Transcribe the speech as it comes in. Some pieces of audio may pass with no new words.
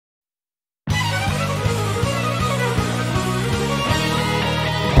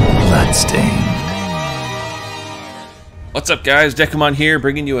What's up guys, Dekumon here,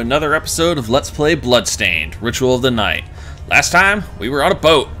 bringing you another episode of Let's Play Bloodstained, Ritual of the Night. Last time, we were on a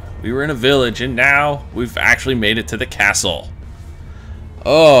boat, we were in a village, and now we've actually made it to the castle.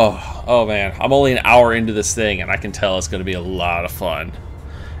 Oh man, I'm only an hour into this thing and I can tell it's going to be a lot of fun.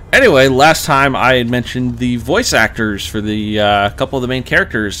 Anyway, last time I had mentioned the voice actors for the couple of the main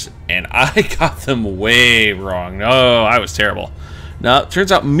characters, and I got them way wrong. No, I was terrible. Now, it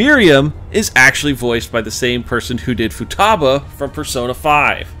turns out Miriam is actually voiced by the same person who did Futaba from Persona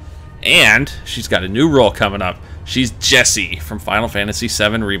 5. And she's got a new role coming up. She's Jessie from Final Fantasy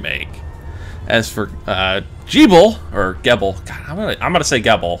VII Remake. As for Gebel, or Gebel, God, I'm gonna say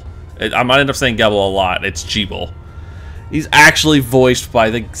Gebel. I might end up saying Gebel a lot. It's Gebel. He's actually voiced by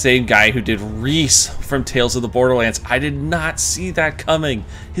the same guy who did Reese from Tales of the Borderlands. I did not see that coming.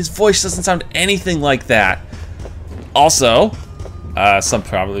 His voice doesn't sound anything like that. Also, some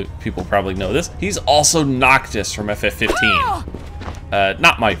people probably know this. He's also Noctis from FF15.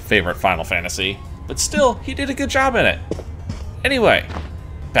 Not my favorite Final Fantasy, but still, he did a good job in it. Anyway,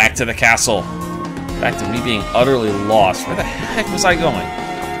 back to the castle. Back to me being utterly lost. Where the heck was I going?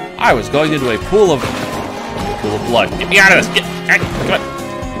 I was going into a pool of blood. Get me out of this! Come on.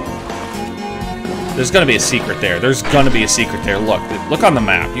 There's gonna be a secret there. There's gonna be a secret there. Look on the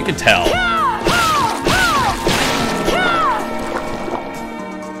map. You can tell.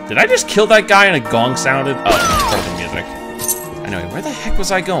 Did I just kill that guy and a gong sounded? Oh, it's part of the music. Anyway, where the heck was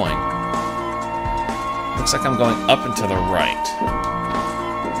I going? Looks like I'm going up and to the right.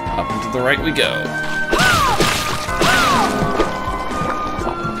 Up and to the right we go.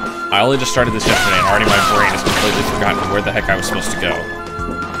 I only just started this yesterday and already my brain has completely forgotten where the heck I was supposed to go.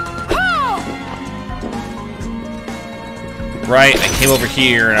 Right, I came over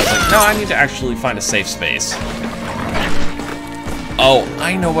here and I was like, no, I need to actually find a safe space. Oh,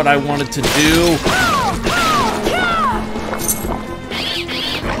 I know what I wanted to do.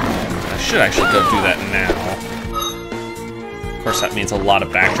 I should actually go do that now. Of course, that means a lot of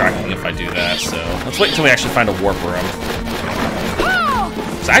backtracking if I do that, so let's wait until we actually find a warp room.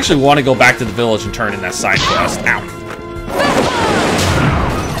 So I actually want to go back to the village and turn in that side quest. Ow.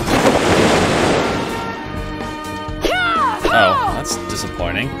 Oh, that's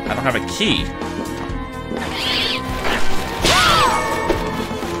disappointing. I don't have a key.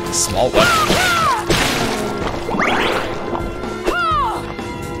 Small weapon.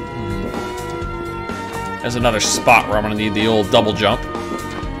 There's another spot where I'm gonna need the old double jump.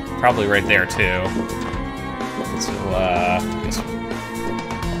 Probably right there too. So I guess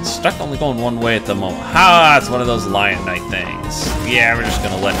I'm stuck only going one way at the moment. Ha! It's one of those Lion Knight things. Yeah, we're just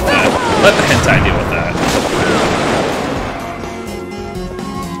gonna let the hentai deal with that.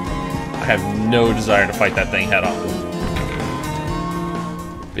 I have no desire to fight that thing head on.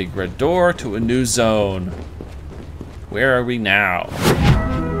 Big red door to a new zone. Where are we now?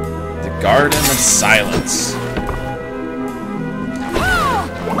 The Garden of Silence.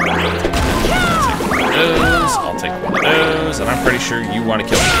 I'll take one of those, and I'm pretty sure you want to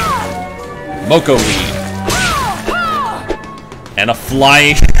kill me. Moko weed. And a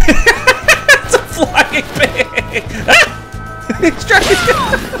flying... It's a flying pig! He's trying to...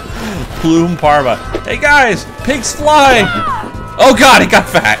 Plume Parma. Hey guys, pigs fly! Oh god, it got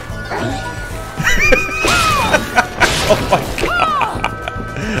fat! Oh my god!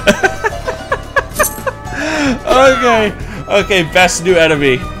 Okay, best new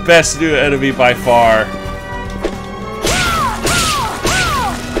enemy. Best new enemy by far.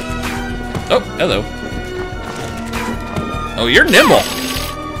 Oh, hello. Oh, you're nimble.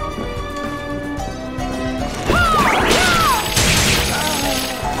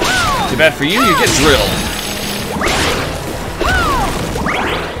 Too bad for you, you get drilled.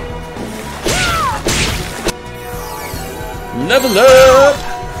 Level up!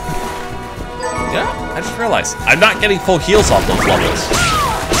 Yeah, I just realized I'm not getting full heals off those levels.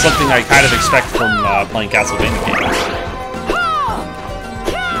 Something I kind of expect from playing Castlevania games.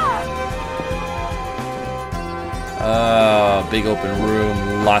 Big open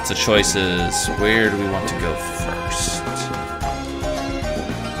room, lots of choices. Where do we want to go first?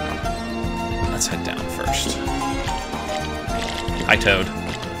 Let's head down first. Hi, Toad.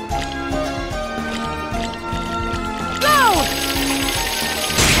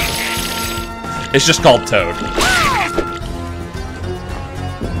 It's just called Toad.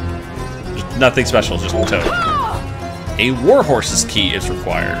 Just nothing special, just Toad. A warhorse's key is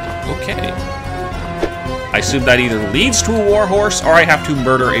required. Okay. I assume that either leads to a warhorse, or I have to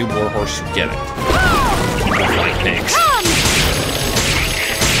murder a warhorse to get it. Flying pigs.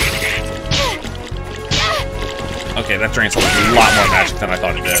 Okay, that drains a lot more magic than I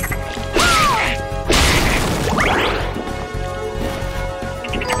thought it did.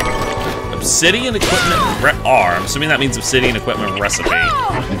 Obsidian equipment R. I'm assuming that means obsidian equipment recipe.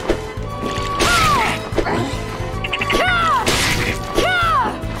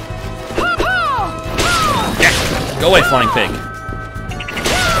 Yeah, go away, flying pig.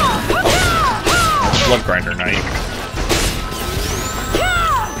 Blood grinder knight.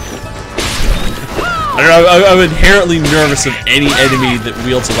 I don't know, I'm inherently nervous of any enemy that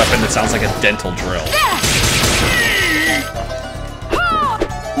wields a weapon that sounds like a dental drill.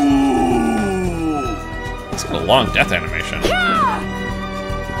 It's got a long death animation.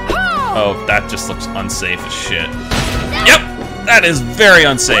 Oh, that just looks unsafe as shit. Yep, that is very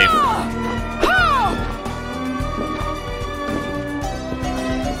unsafe.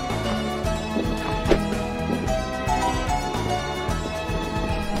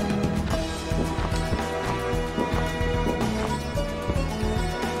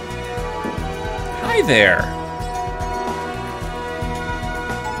 Hi there.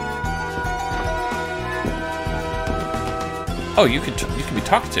 Oh, you can be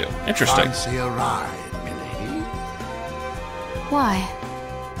talked to. Interesting. Fancy a ride, milady? Why?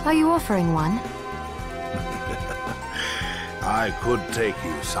 Are you offering one? I could take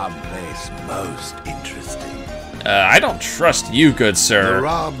you someplace most interesting. I don't trust you, good sir. The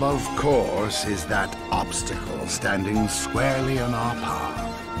rub, of course, is that obstacle standing squarely in our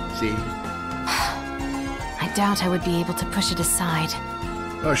path. See? I doubt I would be able to push it aside.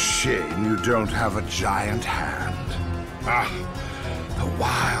 A shame you don't have a giant hand. Ah, the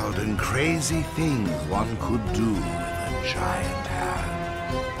wild and crazy things one could do with a giant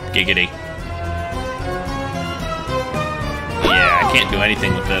hand. Giggity. Yeah, I can't do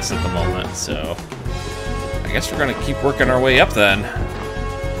anything with this at the moment, so I guess we're gonna keep working our way up then.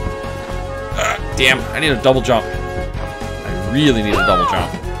 Damn, I need a double jump. I really need a double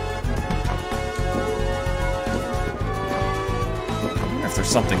jump. I wonder if there's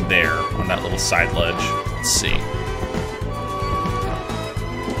something there on that little side ledge. Let's see.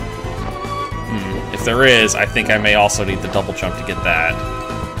 If there is, I think I may also need the double jump to get that.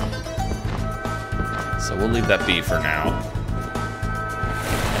 So we'll leave that be for now.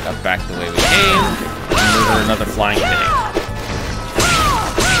 Got back the way we came. And murder another flying pig.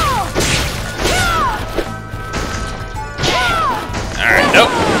 Alright,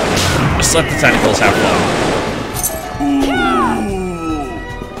 nope. Just let the tentacles have fun.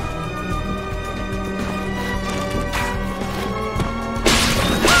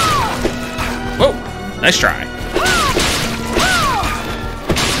 Whoa, nice try.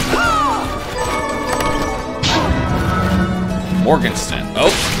 Morgenstern.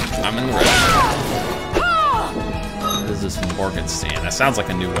 Oh, I'm in the red. What is this Morgenstern? That sounds like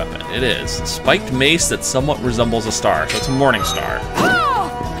a new weapon. It is. A spiked mace that somewhat resembles a star. So it's a morning star.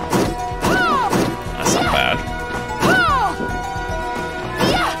 That's not bad.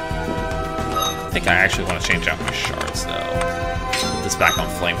 I think I actually want to change out my shards, though. Put this back on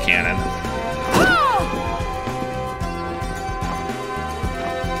flame cannon.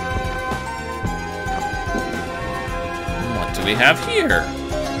 What do we have here?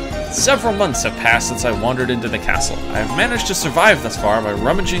 Several months have passed since I wandered into the castle. I have managed to survive thus far by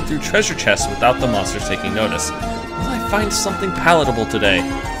rummaging through treasure chests without the monsters taking notice. Will I find something palatable today?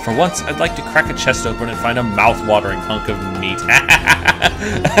 For once, I'd like to crack a chest open and find a mouth-watering hunk of meat.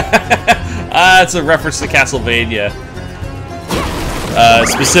 It's a reference to Castlevania.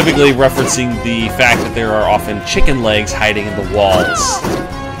 Specifically referencing the fact that there are often chicken legs hiding in the walls.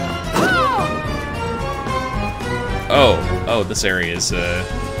 Oh, this area is,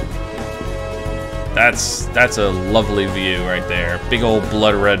 that's a lovely view right there. Big old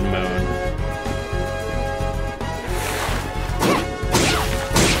blood red moon.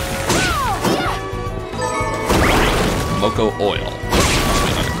 Mocha oil. Must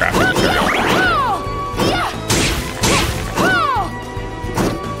be like a crafting material.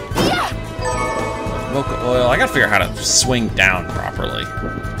 Mocha oil. I gotta figure out how to swing down properly.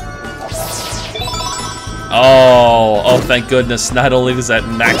 Oh, thank goodness. Not only does that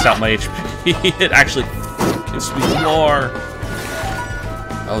max out my HP, it actually gives me more.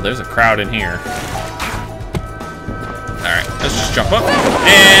 Oh, there's a crowd in here. Alright, let's just jump up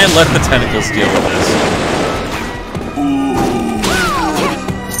and let the tentacles deal with this.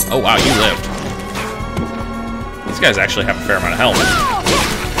 Oh, wow, you lived. These guys actually have a fair amount of health.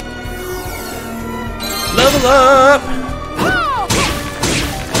 Level up!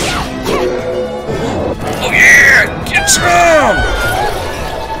 Oh yeah! Get some!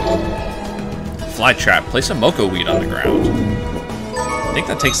 Fly trap. Place a mocha weed on the ground. I think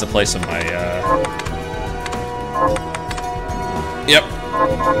that takes the place of my, Yep.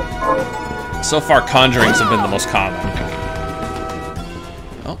 So far, conjurings have been the most common.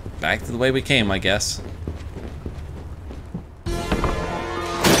 Oh, Back to the way we came, I guess.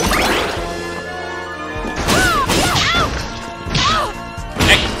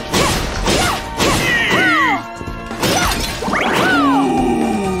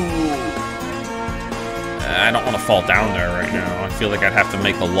 I don't want to fall down there right now. I feel like I'd have to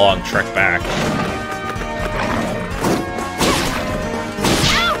make a long trek back.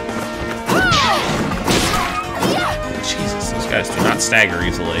 Jesus, those guys do not stagger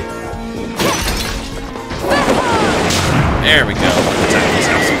easily. There we go. Let's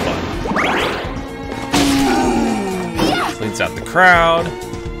have some fun. Cleans out the crowd.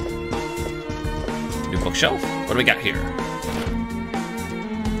 New bookshelf. What do we got here?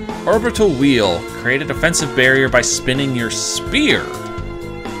 Orbital wheel. Create a defensive barrier by spinning your spear.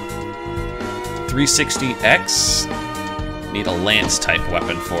 360X. Need a lance type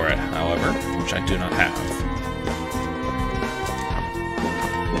weapon for it, however, which I do not have.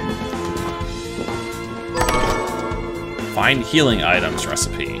 Find healing items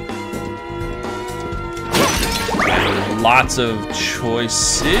recipe. And lots of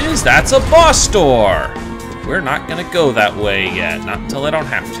choices. That's a boss door. We're not gonna go that way yet. Not until I don't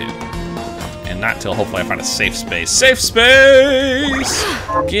have to. And not till hopefully I find a safe space. Safe space!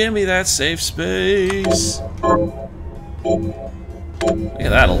 Give me that safe space. Look at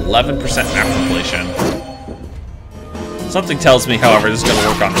that, 11% map completion. Something tells me, however, this is gonna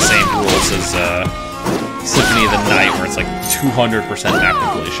work on the same rules as Symphony of the Night, where it's like 200% map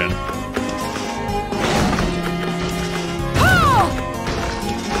completion.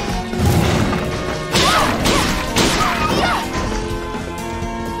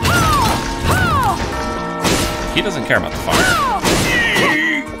 He doesn't care about the fire.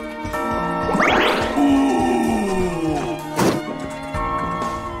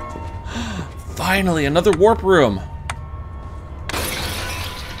 Finally, another warp room.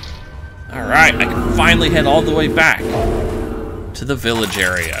 Alright, I can finally head all the way back to the village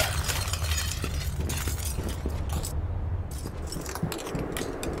area.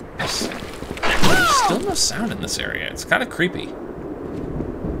 There's still no sound in this area. It's kind of creepy.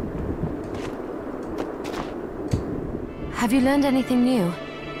 Have you learned anything new?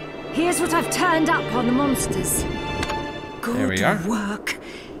 Here's what I've turned up on the monsters. Good There we are. work.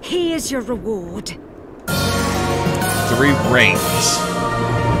 Here's your reward. 3 rings.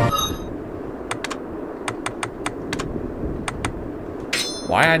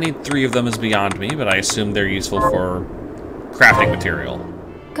 Why I need 3 of them is beyond me, but I assume they're useful for crafting material.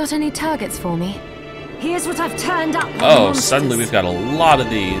 Got any targets for me? Here's what I've turned up on the Oh, monsters. suddenly we've got a lot of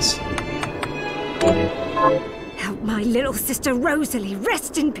these. Help my little sister Rosalie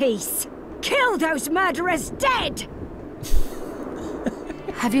rest in peace. Kill those murderers dead.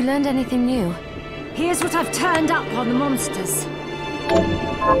 Have you learned anything new? Here's what I've turned up on the monsters.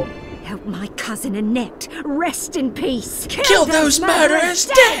 Help my cousin Annette rest in peace. Kill those murderers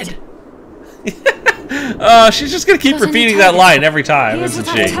dead. She's just gonna keep Got any repeating that targets? line every time, Here's isn't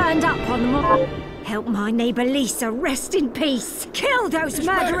what I've she? turned up on the Help my neighbor Lisa rest in peace. Kill those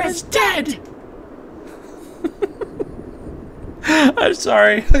murderers dead. I'm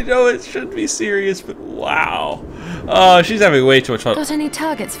sorry. I know it shouldn't be serious, but wow. She's having way too much fun. Got any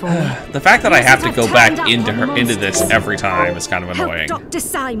targets for me? The fact that I have to I've go turned back up into on the into this monsters. every time is kind of annoying. Help Dr.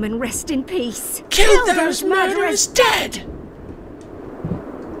 Simon rest in peace. Kill those murderers dead!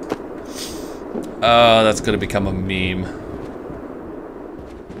 Oh, that's gonna become a meme.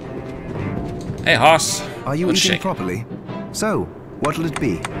 Hey, Hoss. Are you what's eating shaking? properly? So, what'll it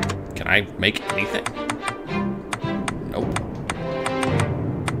be? Can I make anything? Nope.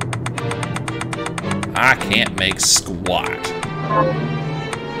 I can't make squat.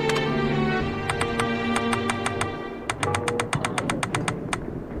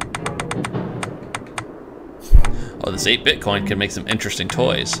 Oh, this 8 Bitcoin can make some interesting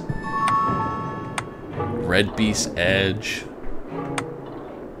toys. Red Beast Edge.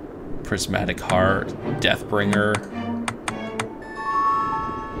 Prismatic Heart. Deathbringer.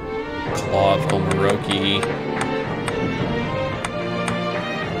 Claw of Omaroki.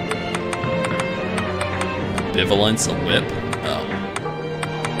 Ambivalence, a whip. Oh.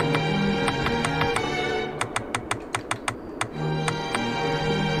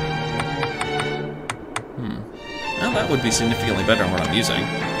 Well, that would be significantly better than what I'm using.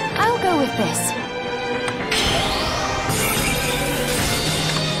 I'll go with this.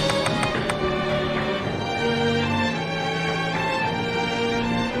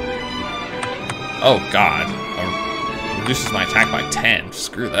 Oh god. Reduces my attack by 10.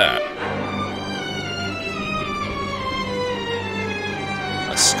 Screw that.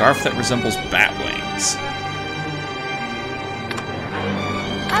 A scarf that resembles bat wings.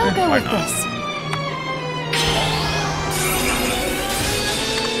 I'll go Why with not? this.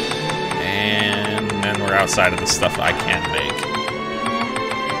 And then we're outside of the stuff I can't make.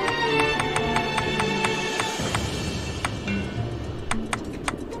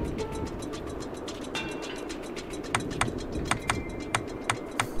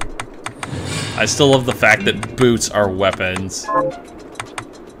 I still love the fact that boots are weapons.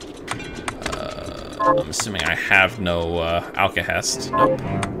 I'm assuming I have no alkahest. Nope.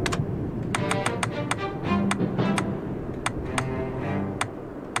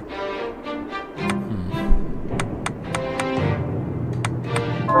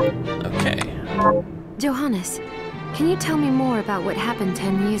 Okay. Johannes, can you tell me more about what happened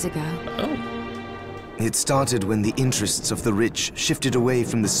 10 years ago? Oh. It started when the interests of the rich shifted away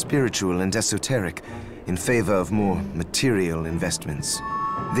from the spiritual and esoteric in favor of more material investments.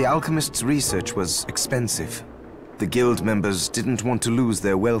 The alchemists' research was expensive. The guild members didn't want to lose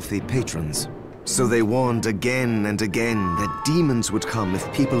their wealthy patrons. So they warned again and again that demons would come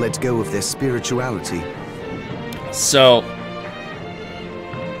if people let go of their spirituality. So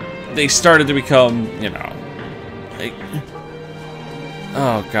they started to become, you know, like,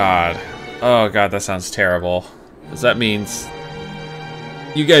 oh god, that sounds terrible. Because that means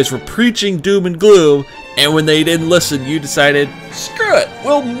you guys were preaching doom and gloom, and when they didn't listen, you decided, screw it,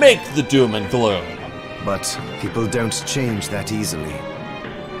 we'll make the doom and gloom. But people don't change that easily.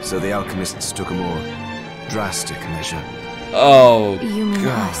 So the alchemists took a more drastic measure. Oh, You mean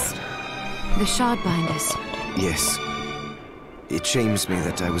god. us? The Shardbinders. Yes. It shames me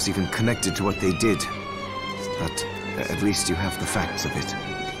that I was even connected to what they did. But at least you have the facts of it.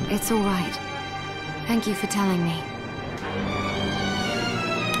 It's all right. Thank you for telling me.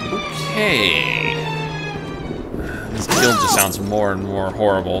 Okay. This guild just sounds more and more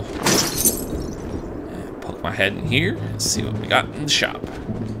horrible. Poke my head in here and see what we got in the shop.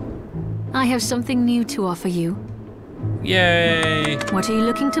 I have something new to offer you. Yay! What are you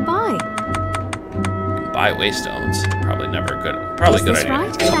looking to buy? Buy waystones. Probably never a good. Probably a good Is this idea.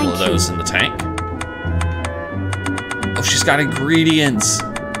 right? A couple Thank of those in the tank. Oh, she's got ingredients.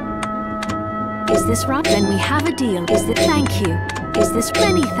 Is this right? Then we have a deal. Is it? Thank you. Is this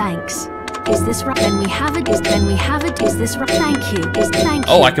many thanks? Is this right? Then we have it. Is then we have it. Is this right? Thank you. Is thank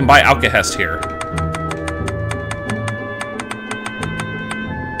you. Oh, I can buy alkahest here.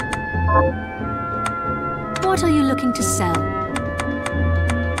 What are you looking to sell?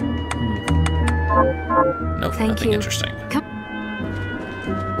 Nope, Thank nothing you. interesting. Come.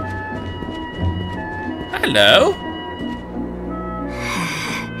 Hello.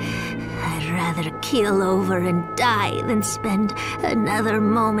 I'd rather keel over and die than spend another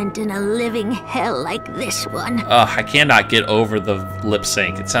moment in a living hell like this one. I cannot get over the lip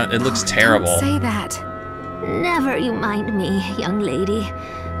sync. It looks terrible. Don't say that. Never you mind me, young lady.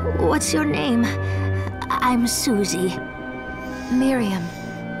 What's your name? I'm Susie. Miriam,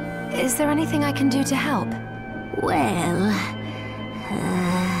 is there anything I can do to help? Well,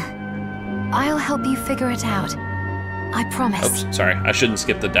 I'll help you figure it out. I promise. Oops, sorry. I shouldn't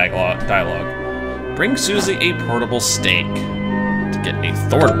skip the dialogue. Bring Susie a portable stake to get a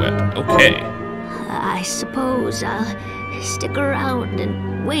thorn whip. Okay. I suppose I'll stick around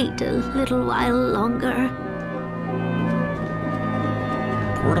and wait a little while longer.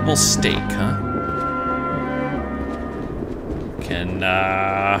 Portable stake, huh?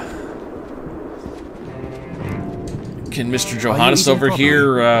 Can Mr. Johannes using over properly?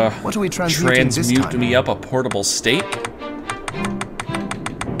 here What are we transmuting this transmute time? me up a portable stake?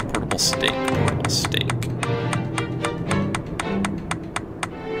 Portable stake.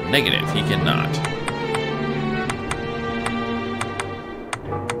 Negative, he cannot.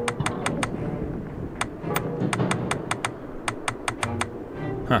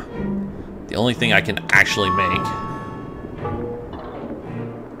 Huh. The only thing I can actually make.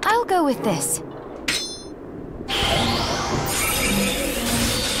 I'll go with this.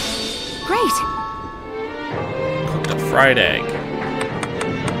 Great. Cooked a fried egg.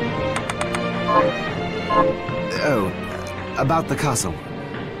 Oh, about the castle.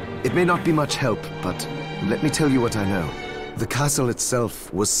 It may not be much help, but let me tell you what I know. The castle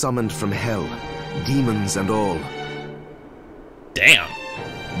itself was summoned from hell, demons and all. Damn.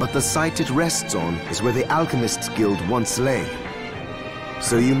 But the site it rests on is where the Alchemists Guild once lay.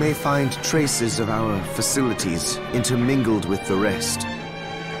 So you may find traces of our facilities intermingled with the rest.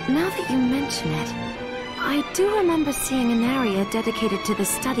 Now that you mention it, I do remember seeing an area dedicated to the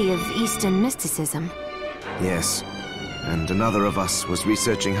study of Eastern mysticism. Yes, and another of us was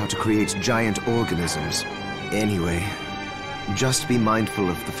researching how to create giant organisms. Anyway, just be mindful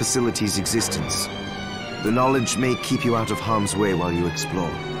of the facility's existence. The knowledge may keep you out of harm's way while you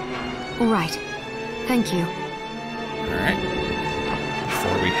explore. All right. Thank you. Alright.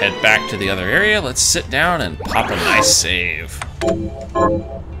 Before we head back to the other area, let's sit down and pop a nice save.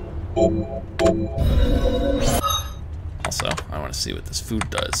 Also, I want to see what this food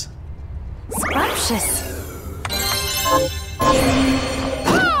does. Scrumptious.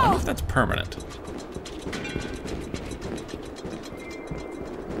 I wonder if that's permanent.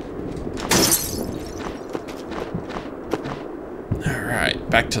 Alright,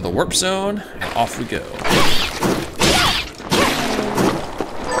 back to the warp zone, and off we go.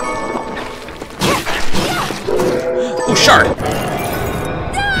 Oh, shard!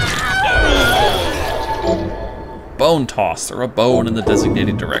 Bone toss. Throw a bone in the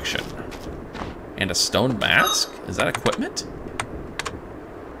designated direction. And a stone mask? Is that equipment?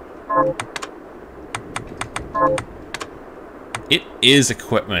 It is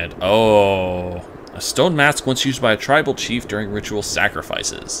equipment. Oh. A stone mask once used by a tribal chief during ritual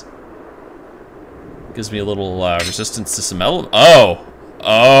sacrifices. Gives me a little resistance to some element. Oh!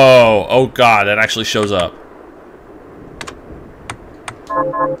 Oh! Oh god, that actually shows up.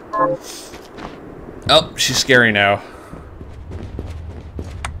 Oh, she's scary now.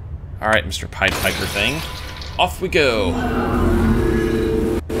 Alright, Mr. Pied Piper thing. Off we go.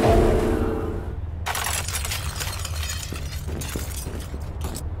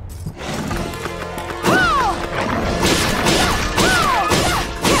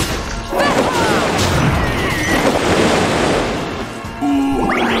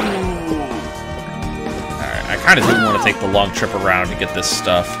 Alright, I kind of didn't want to take the long trip around to get this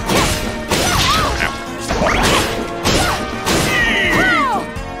stuff.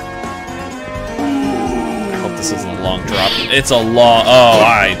 This isn't a long drop. It's a long... Oh,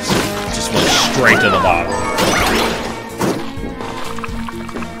 I just went straight to the bottom.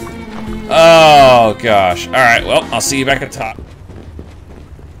 Oh, gosh. Alright, well, I'll see you back at the top.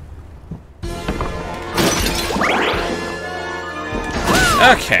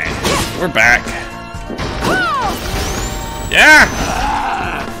 Okay, we're back. Yeah!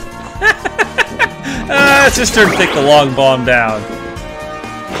 It's just her to take the long bomb down.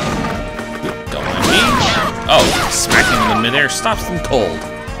 Don't mind me. Oh, smacking them in midair stops them cold.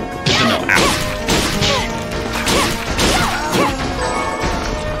 Good to know. Ow.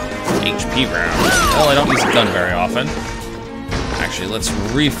 HP round. Well, I don't use a gun very often. Actually, let's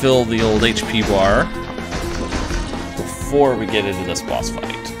refill the old HP bar before we get into this boss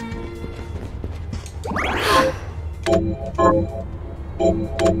fight.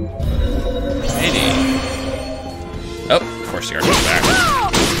 Maybe. Oh, of course the archer's back.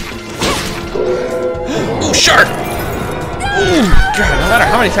 Ooh, shark! Ooh, God, no matter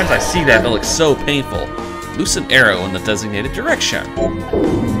how many times I see that, it looks so painful. Loose an arrow in the designated direction.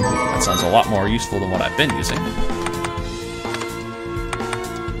 That sounds a lot more useful than what I've been using.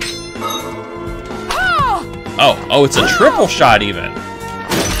 Oh, it's a triple shot even.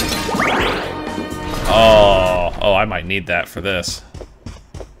 Oh, I might need that for this.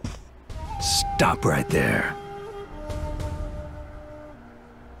 Stop right there.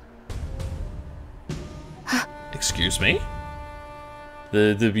 Excuse me?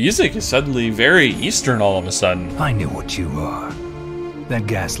 The music is suddenly very Eastern all of a sudden. I knew what you are. That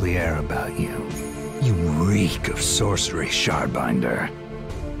ghastly air about you. You reek of sorcery, Shardbinder.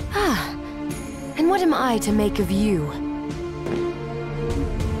 Ah, and what am I to make of you?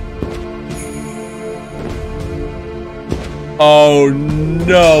 Oh,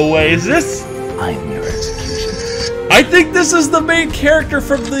 no way. Is this? I'm your executioner. I think this is the main character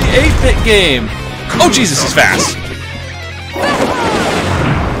from the 8-bit game. Oh, Jesus, he's fast.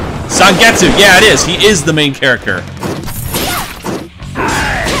 Sangetsu. Yeah, it is. He is the main character.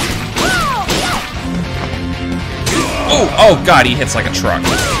 Oh, God, he hits like a truck.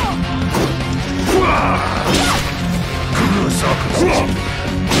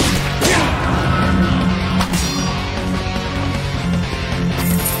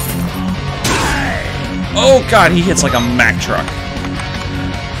 Oh, God, he hits like a Mack truck.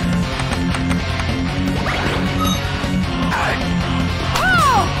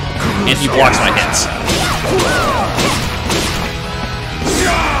 And he blocks my hits.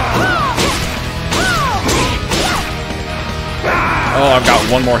 Oh, I've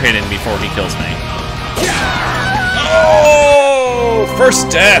got one more hit in before he kills me. Oh! First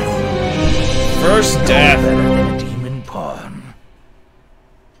death! First death! Demon pawn.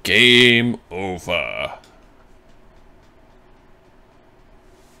 Game over.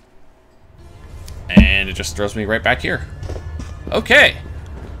 And it just throws me right back here. Okay.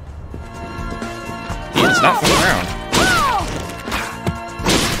 He is not fooling around.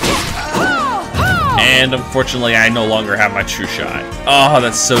 And unfortunately, I no longer have my true shot. Oh,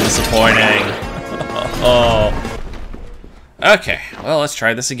 that's so disappointing. Oh. Okay, well, let's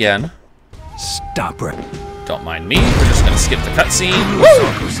try this again. Stop it. Don't mind me. We're just gonna skip the cutscene. Woo!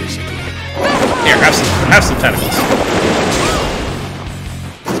 Here, have some tentacles.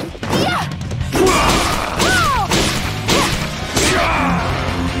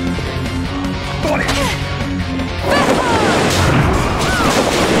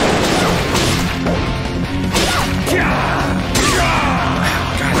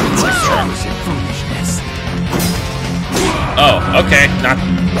 Oh, okay. Not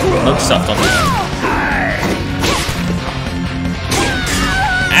no stuff. Don't do that.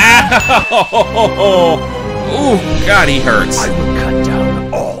 Ow! Ooh, God, he hurts. I will cut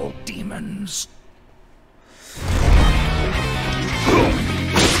down all demons.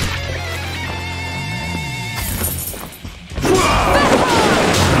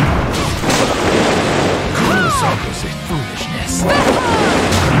 Opposite foolishness.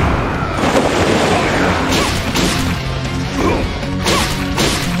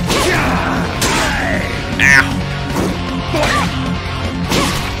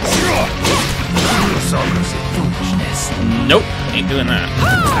 Nope, ain't doing that.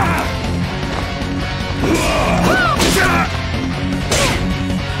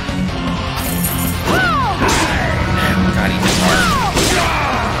 God, he hits hard.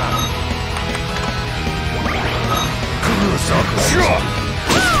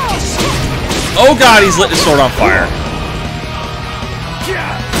 Oh God, he's lit his sword on fire.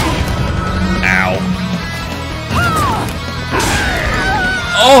 Ow.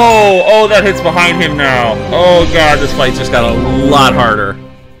 Oh, that hits behind him now. Oh God, this fight just got a lot harder.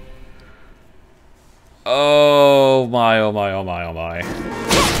 Oh my, oh my, oh my, oh my.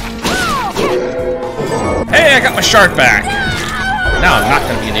 Hey, I got my shark back. Now I'm not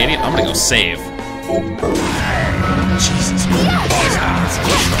gonna be an idiot. I'm gonna go save. Jesus Christ.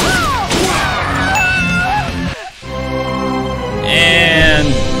 And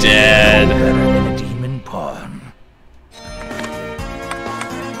dead. Demon pawn.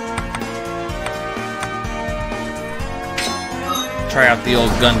 Try out the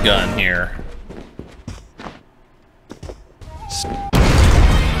old gun here.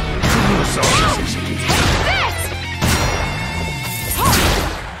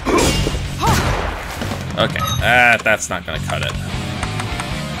 Okay, that's not gonna cut it.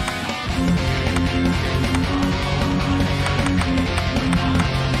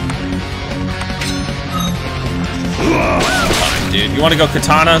 Fine, dude. You wanna go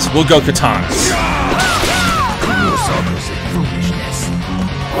katanas? We'll go katanas.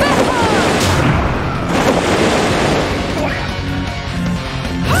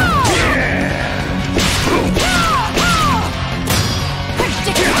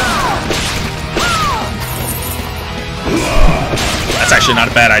 That's actually not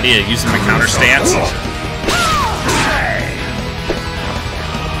a bad idea, using my counter stance.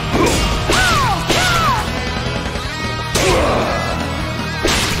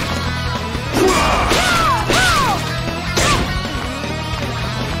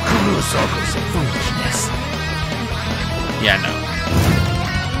 Yeah, no.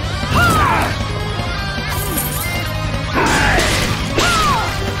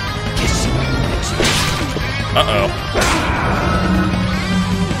 Uh-oh.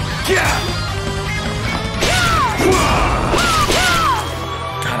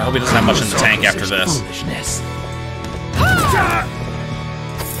 God, I hope he doesn't have much in the tank after this.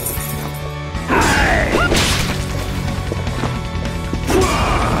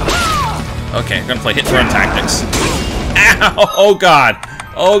 Okay, I'm gonna play hit and run tactics. Ow! Oh God!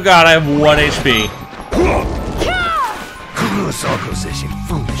 Oh God, I have 1 HP.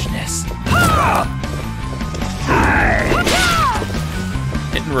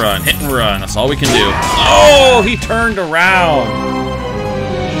 Hit and run. That's all we can do. Oh, he turned around.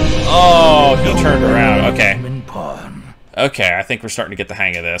 Oh, he turned around. Okay. Okay, I think we're starting to get the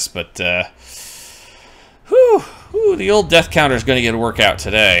hang of this, but whew, the old death counter is going to get a workout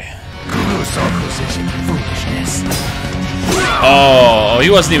today. Oh, he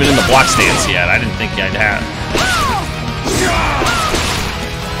wasn't even in the block stance yet. I didn't think I'd have.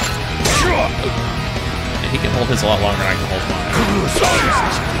 He can hold his a lot longer than I can hold mine.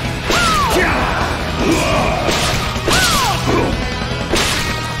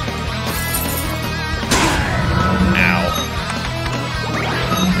 Ow.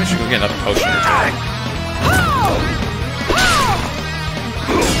 I should go get another potion or something.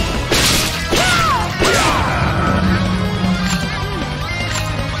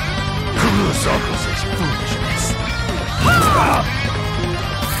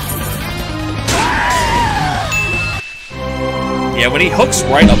 Yeah, when he hooks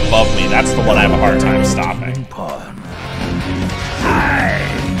right above me, that's the one I have a hard time stopping.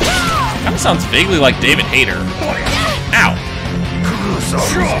 Kind of sounds vaguely like David Hayter. Ow!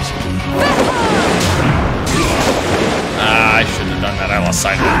 I shouldn't have done that. I lost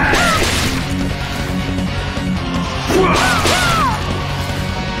sight of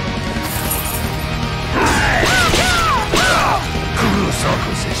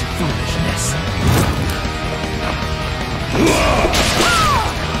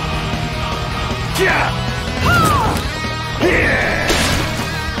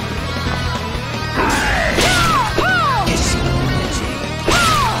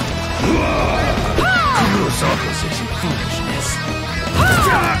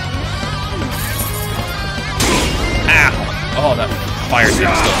Oh, that fire thing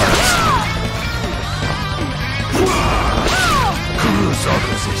still hurts.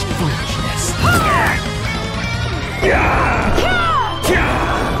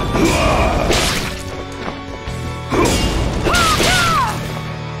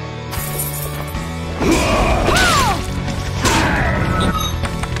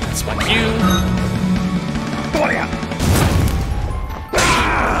 That's my cue.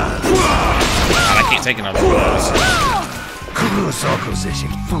 God, I can't take another one of those.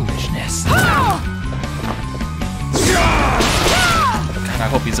 Foolishness. God, I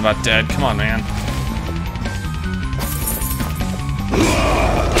hope he's about dead. Come on, man.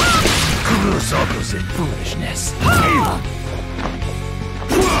 Foolishness.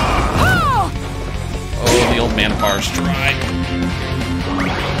 Oh, the old man bar's dry.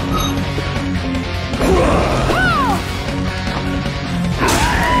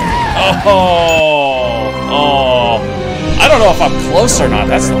 Oh. I don't know if I'm close or not.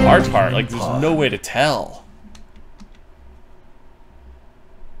 That's the hard part. Like, there's no way to tell.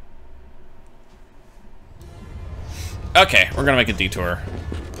 Okay, we're gonna make a detour.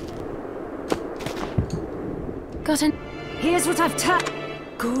 Got an. Here's what I've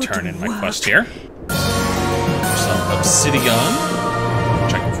Good Turn in my work. quest here. Some obsidian,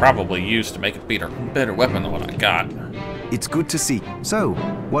 which I can probably use to make a better weapon than what I got. It's good to see. So,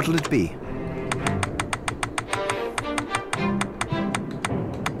 what'll it be?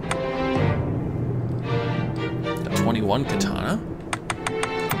 A 21 katana.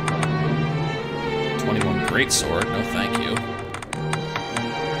 21 greatsword. No, thank you.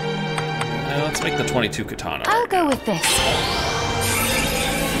 Let's make the 22 katana. I'll go with this.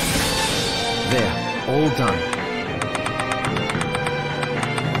 There, all done.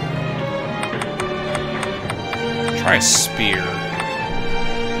 Try a spear.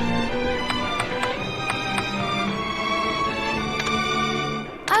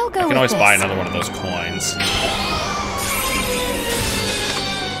 I'll go I can with always this. buy another one of those coins.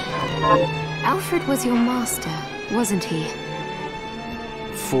 Alfred was your master, wasn't he?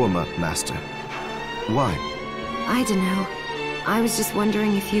 Former master. Why? I don't know. I was just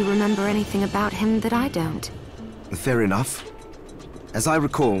wondering if you remember anything about him that I don't. Fair enough. As I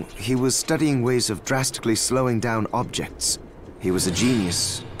recall, he was studying ways of drastically slowing down objects. He was a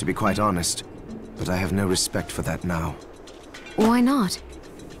genius, to be quite honest, but I have no respect for that now. Why not?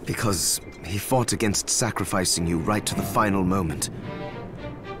 Because he fought against sacrificing you right to the final moment.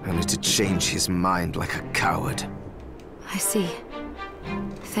 Only to change his mind like a coward. I see.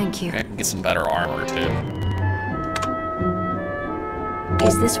 Thank you. I can get some better armor, too.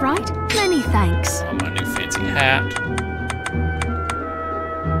 Is this right? Many thanks. On my new fancy hat.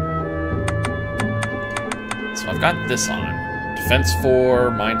 So I've got this on. Defense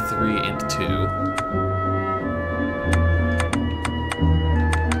 4, Mind 3, Int 2.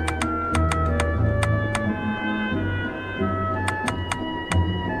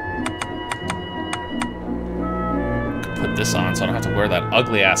 Put this on so I don't have to wear that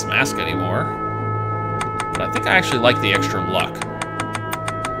ugly ass mask anymore. But I think I actually like the extra luck.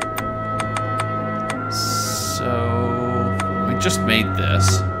 So we just made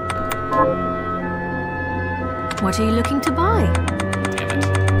this. What are you looking to buy? Damn it.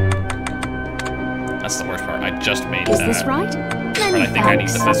 That's the worst part. I just made Is that. this right? But Many I think I need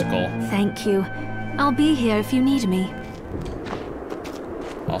the thanks. physical. Thank you. I'll be here if you need me.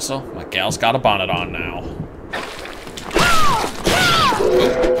 Also, my gal's got a bonnet on now.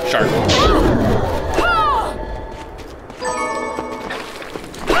 Oh, shark.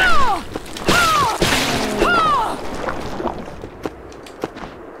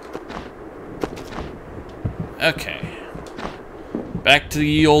 Okay. Back to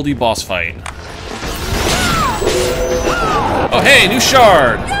the oldie boss fight. Oh hey, new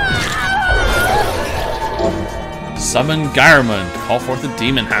shard! Summon Gyreman. Call forth a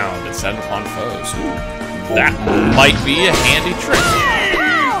demon hound and set it upon foes. Ooh. That might be a handy trick.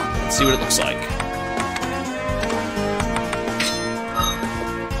 Let's see what it looks like.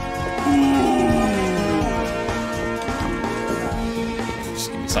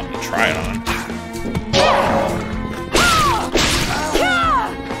 Just give me something to try it on.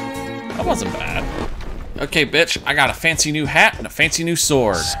 That wasn't bad. Okay, bitch, I got a fancy new hat and a fancy new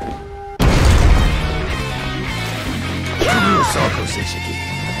sword.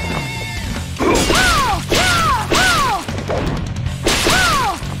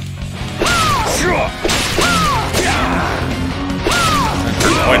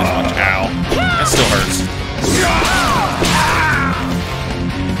 Quite as much. Ow. That still hurts.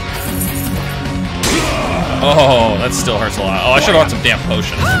 Oh, that still hurts a lot. Oh, I should have bought some damn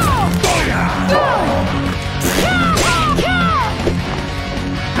potions.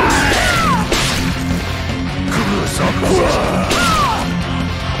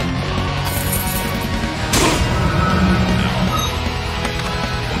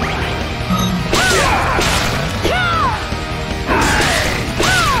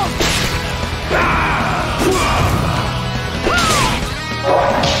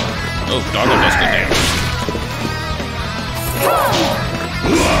 Oh, doggo does good damage.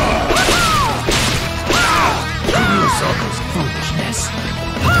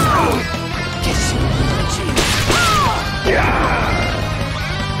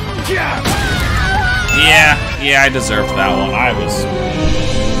 Yeah, I deserved that one. I was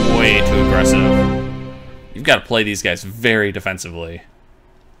way too aggressive. You've got to play these guys very defensively.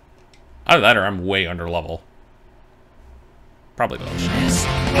 Either that or I'm way under level. Probably both.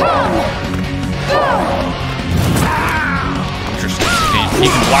 Interesting. He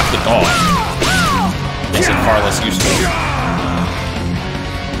can block the dog. Makes it far less useful.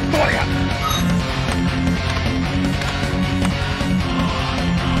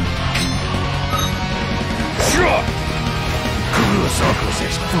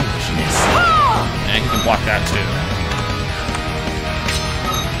 And he can block that too.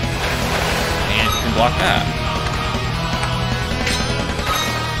 And he can block that.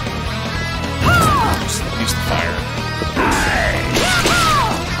 Just use the fire.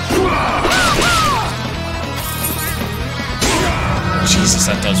 Jesus,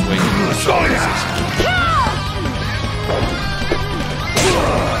 that does way too much.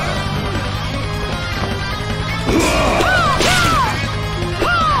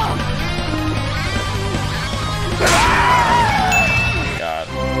 God.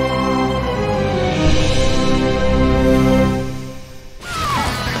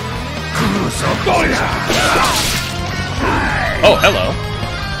 Oh, hello.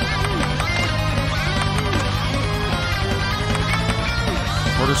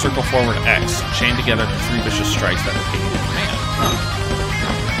 Quarter circle forward X. Chain together for 3 vicious strikes that repeat. Man.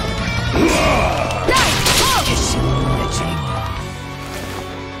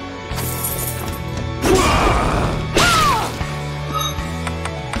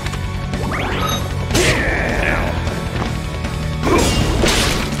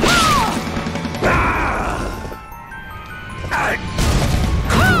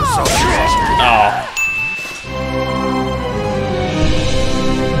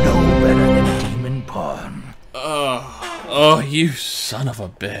 Oh, you son of a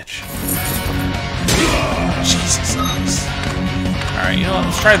bitch. Jesus. Alright, you know what?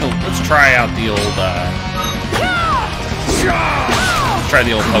 Let's try out the old, let's try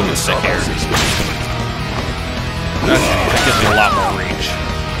the old pogo stick here. Okay, that gives me a lot more reach.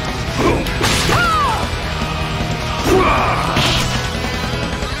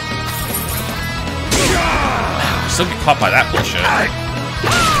 Still get caught by that bullshit.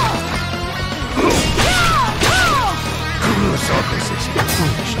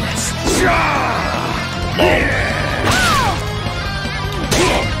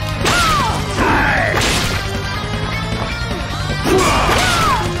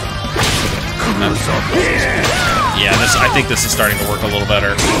 Yeah, I think this is starting to work a little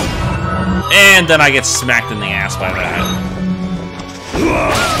better. And then I get smacked in the ass by that.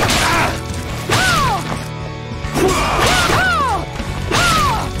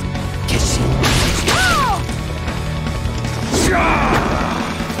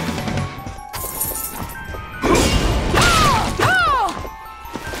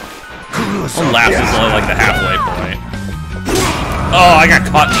 One lap is only like the halfway point. Oh, I got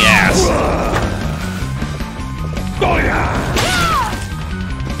caught in the ass. Oh, yeah.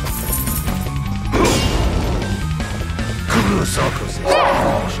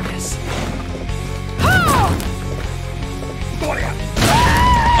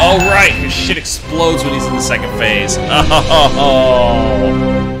 Oh, right, his shit explodes when he's in the second phase. Oh.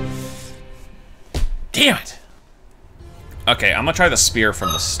 Damn it! Okay, I'm gonna try the spear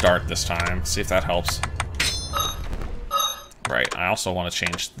from the start this time. See if that helps. Right, I also want to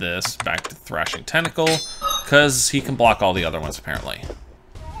change this back to Thrashing Tentacle, because he can block all the other ones, apparently.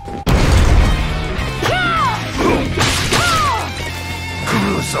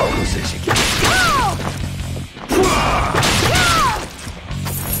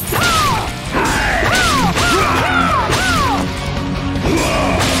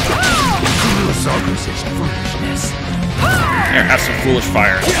 Here, have some foolish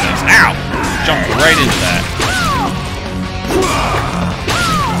fire. Ow! Jumped right into that.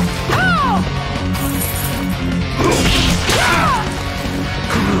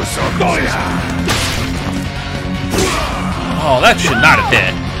 Oh, that should not have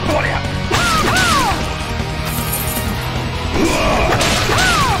hit.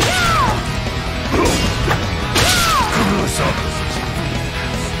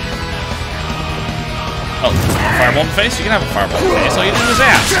 Oh, fireball in the face? You can have a fireball in the face. All you do is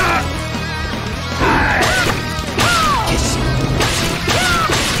ask.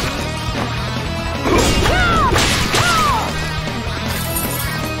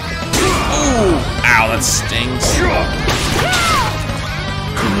 Ooh! Ow, that stings.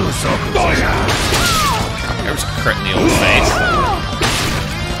 There was a crit in the old face.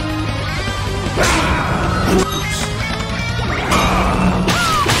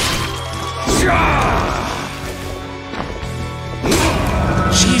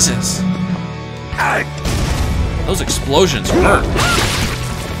 Jesus! Those explosions hurt.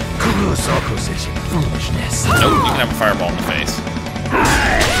 Nope, you can have a fireball in the face.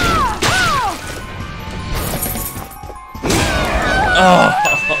 Oh!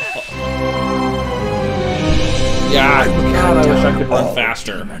 Yeah, God, I wish I could run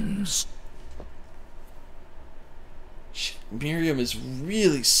faster. Miriam is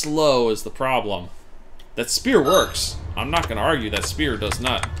really slow is the problem. That spear works. I'm not going to argue that spear does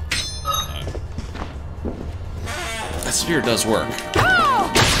not. That spear does work.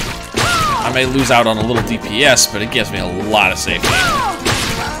 I may lose out on a little DPS, but it gives me a lot of safety. I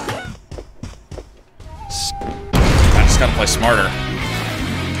just gotta play smarter.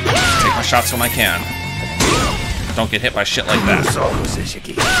 Take my shots when I can. Don't get hit by shit like that.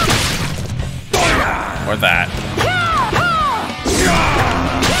 Or that.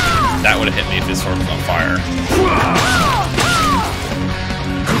 That would have hit me if his sword was on fire.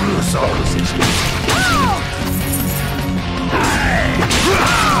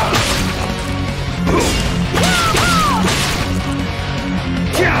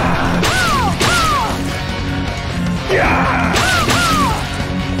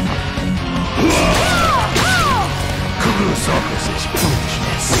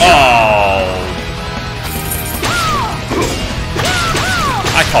 Oh!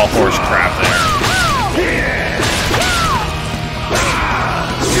 I call horse crap there.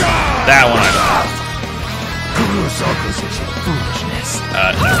 That one I don't.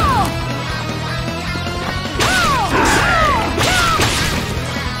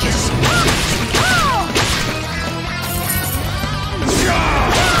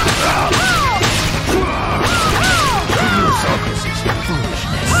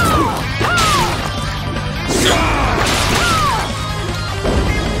 No.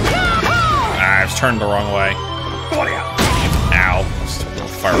 I was turned the wrong way. Ow.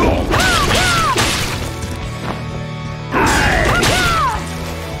 Fireball.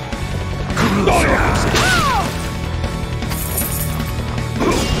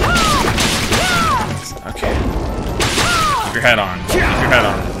 Okay. Keep your head on. Keep your head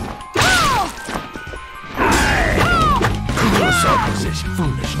on.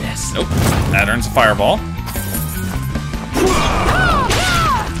 Nope. That earns a fireball.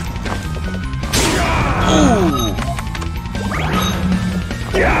 Ooh.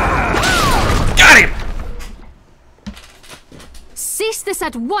 Got him! Cease this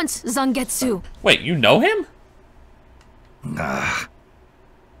at once, Zangetsu! Wait, you know him? Ah.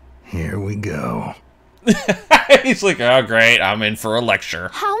 Here we go. He's like, oh great, I'm in for a lecture.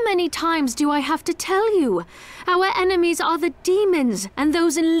 How many times do I have to tell you? Our enemies are the demons, and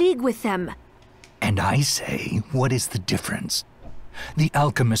those in league with them. And I say, what is the difference? The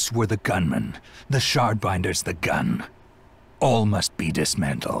alchemists were the gunmen, the shardbinders the gun. All must be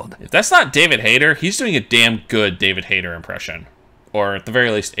dismantled. If that's not David Hayter, he's doing a damn good David Hayter impression. Or at the very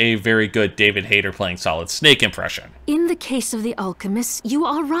least, a very good David Hayter playing Solid Snake impression. In the case of the alchemists, you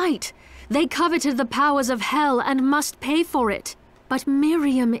are right. They coveted the powers of hell and must pay for it. But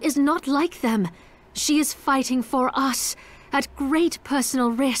Miriam is not like them. She is fighting for us, at great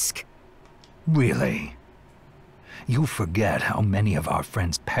personal risk. Really? You forget how many of our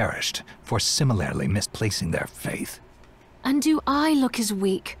friends perished for similarly misplacing their faith. And do I look as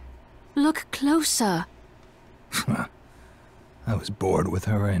weak? Look closer. I was bored with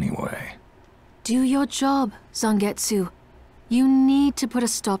her anyway. Do your job, Zangetsu. You need to put a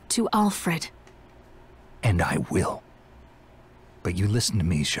stop to Alfred. And I will. But you listen to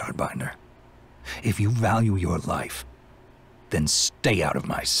me, Shardbinder. If you value your life, then stay out of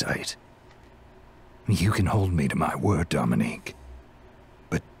my sight. You can hold me to my word, Dominique.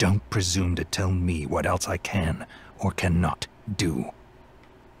 But don't presume to tell me what else I can or cannot do.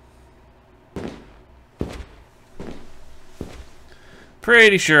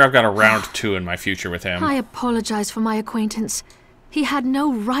 Pretty sure I've got a round 2 in my future with him. I apologize for my acquaintance. He had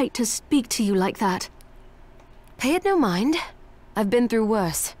no right to speak to you like that. Pay it no mind. I've been through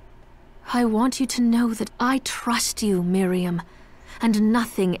worse. I want you to know that I trust you, Miriam, and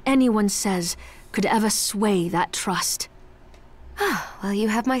nothing anyone says could ever sway that trust. Well, you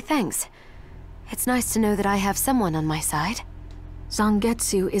have my thanks. It's nice to know that I have someone on my side.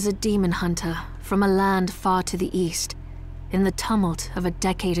 Zangetsu is a demon hunter from a land far to the east, in the tumult of a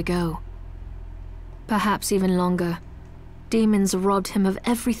decade ago. Perhaps even longer. Demons robbed him of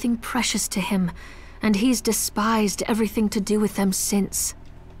everything precious to him, and he's despised everything to do with them since.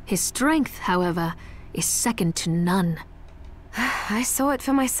 His strength, however, is second to none. I saw it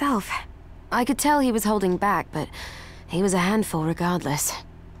for myself. I could tell he was holding back, but he was a handful regardless.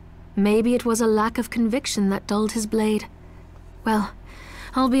 Maybe it was a lack of conviction that dulled his blade. Well,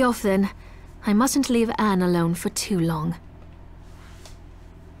 I'll be off then. I mustn't leave Anne alone for too long.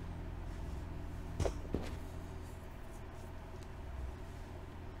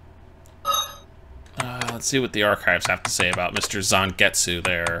 Let's see what the archives have to say about Mr. Zangetsu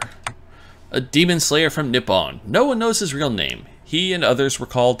there. A demon slayer from Nippon. No one knows his real name. He and others were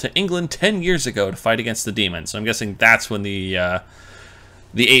called to England 10 years ago to fight against the demons. So I'm guessing that's when the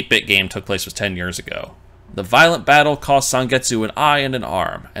 8-bit game took place, was 10 years ago. The violent battle cost Zangetsu an eye and an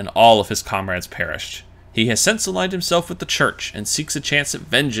arm, and all of his comrades perished. He has since aligned himself with the church and seeks a chance at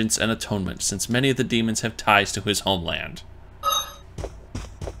vengeance and atonement, since many of the demons have ties to his homeland.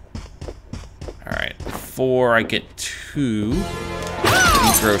 Alright, before I get too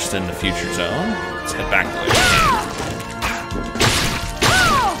engrossed in the future zone, let's head back the way we came.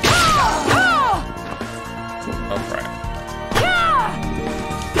 Oh, crap.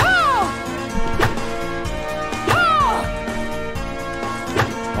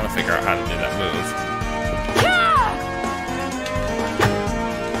 I want to figure out how to do that move.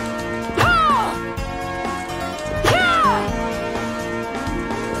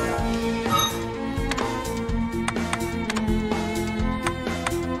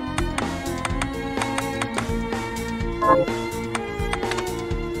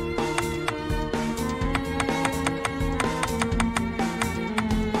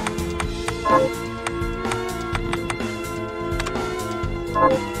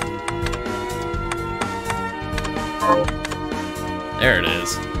 There it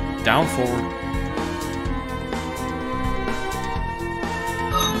is. Down, forward.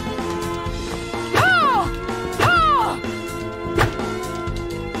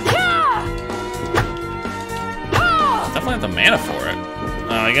 Definitely have the mana for it.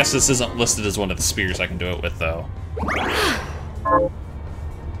 I guess this isn't listed as one of the spears I can do it with, though.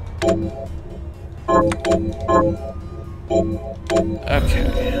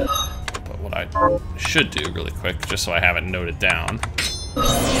 Okay. But what I should do really quick, just so I have it noted down.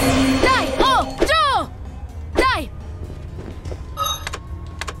 Die! Oh! Joe! Die!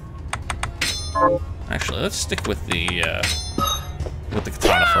 Actually, let's stick with the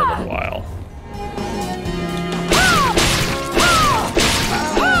katana for a little while.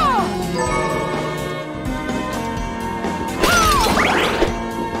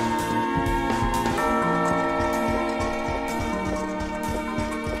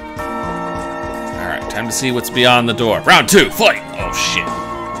 Time to see what's beyond the door. Round 2, fight! Oh, shit.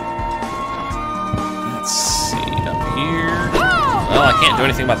 Let's see, up here. Well, I can't do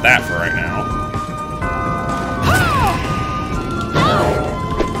anything about that for right now.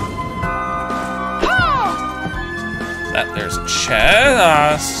 That there's a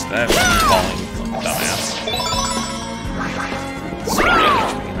chest. That's falling from the dumbass. So,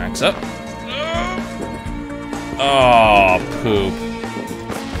 HP max up. Oh, poop.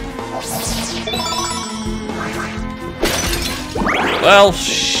 Well,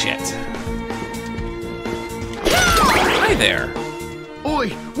 shit. Hi there.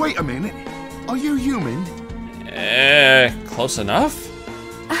 Oi, wait a minute. Are you human? Close enough?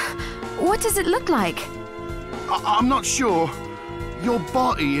 What does it look like? I'm not sure. Your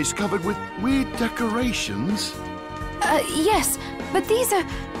body is covered with weird decorations. Yes, but these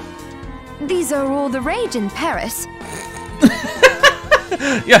are all the rage in Paris.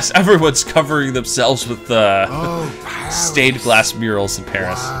 Yes, everyone's covering themselves with stained glass murals in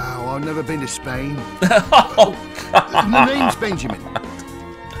Paris. Wow, I've never been to Spain. Oh, God. My name's Benjamin.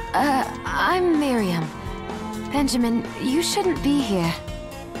 I'm Miriam. Benjamin, you shouldn't be here.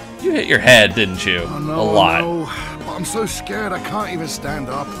 You hit your head, didn't you? I know, A lot. I know, but I'm so scared I can't even stand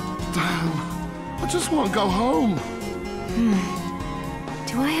up. Damn, I just want to go home.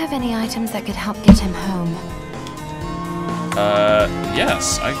 Do I have any items that could help get him home?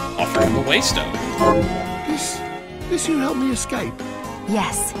 Yes. I offered him a waystone. This you help me escape?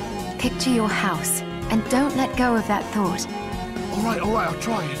 Yes. Picture your house, and don't let go of that thought. All right, I'll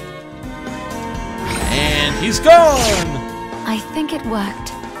try it. And he's gone! I think it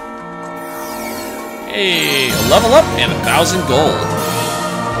worked. Hey, a level up and 1,000 gold.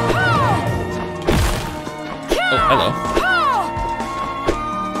 Oh, hello.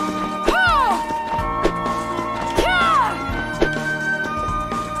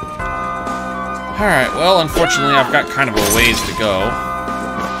 Alright, well, unfortunately, I've got kind of a ways to go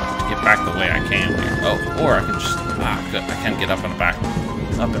to get back the way I came here. Oh, or I can just... good. I can get up and back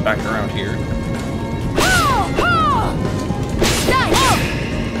around here.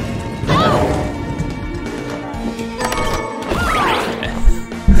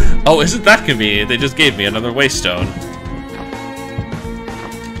 Oh, isn't that convenient? They just gave me another waystone.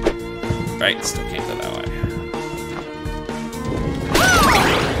 Right, still can't go that way.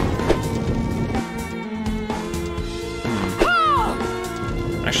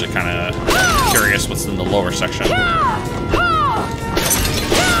 Actually, kind of curious what's in the lower section.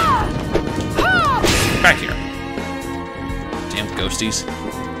 Back here. Damn ghosties.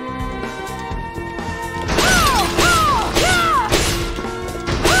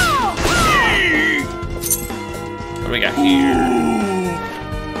 What do we got here?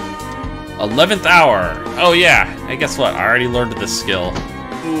 11th hour. Oh yeah. Hey, guess what? I already learned this skill.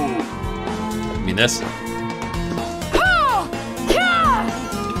 I mean this.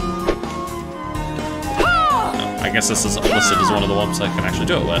 I guess this is listed as one of the ones I can actually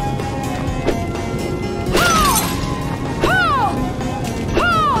do it with.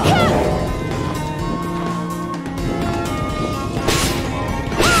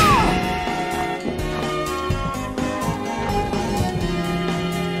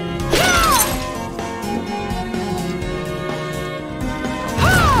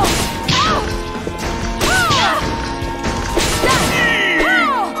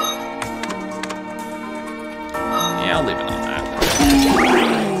 I'll leave it on that.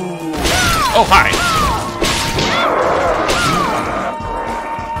 Oh, hi!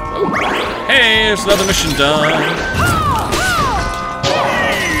 Oh. Hey, there's another mission done!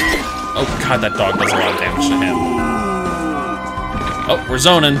 Oh god, that dog does a lot of damage to him. Oh, we're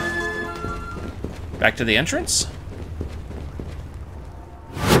zoning. Back to the entrance?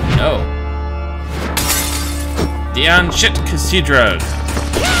 No. Dion Shit Cathedral.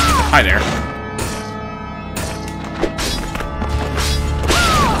 Hi there.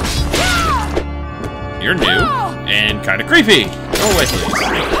 You're new and kind of creepy. Go away, please.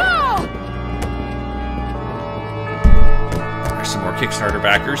 There's some more Kickstarter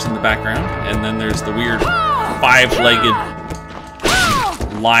backers in the background, and then there's the weird five-legged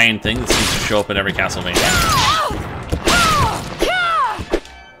lion thing that seems to show up in every Castlevania.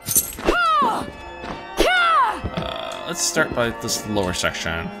 Let's start by this lower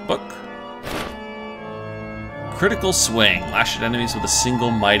section. Book. Critical swing. Lash at enemies with a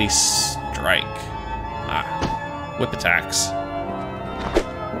single mighty strike. Whip attacks.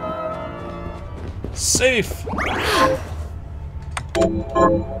 Safe!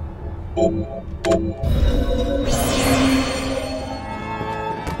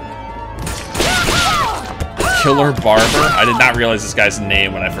 Killer Barber? I did not realize this guy's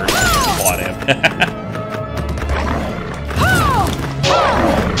name when I first bought him.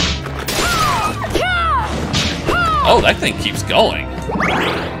 Oh, that thing keeps going.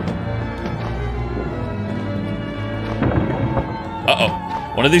 Uh-oh.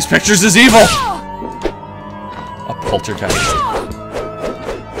 One of these pictures is evil! A poltergeist.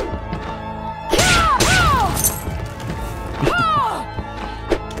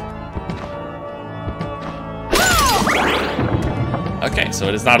 Okay, so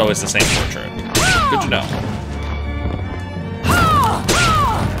it is not always the same portrait. Good to know.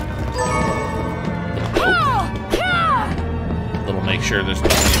 Little make sure there's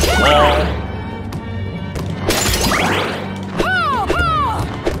nothing in the wall.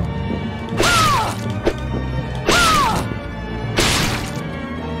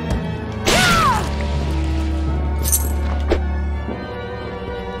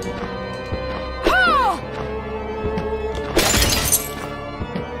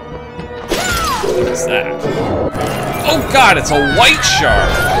 God, it's a white shard!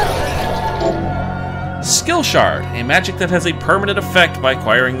 Skill shard. A magic that has a permanent effect by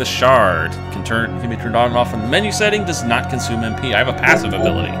acquiring the shard. Can be turned on and off in the menu setting, does not consume MP. I have a passive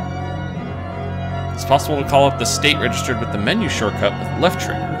ability. It's possible to call up the state registered with the menu shortcut with left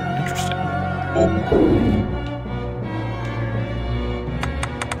trigger. Interesting.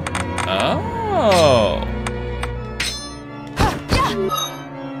 Oh.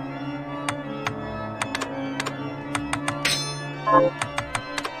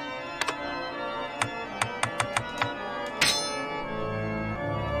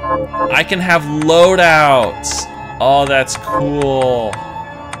 I can have loadouts. Oh, that's cool.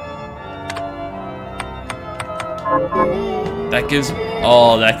 That gives...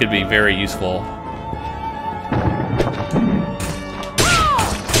 Oh, that could be very useful.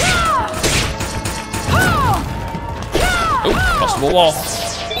 Oh, possible wall.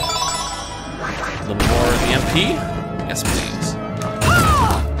 A little more of the MP? Yes, please.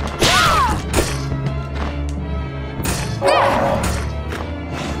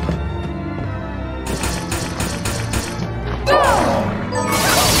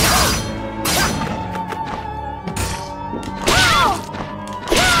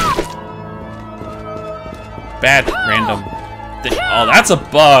 Bad random thing. Oh, that's a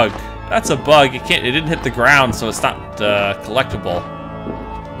bug. That's a bug. It didn't hit the ground, so it's not collectible.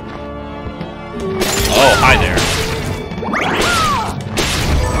 Oh, hi there.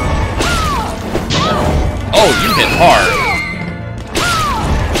 Oh, you hit hard.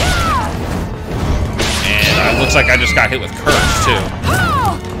 And it looks like I just got hit with curse too.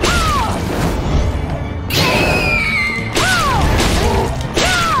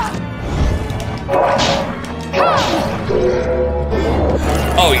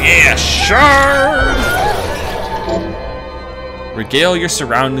 Oh yeah, shard! Regale your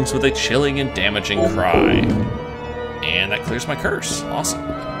surroundings with a chilling and damaging cry. And that clears my curse. Awesome.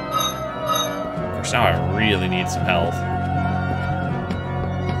 Of course, now I really need some health.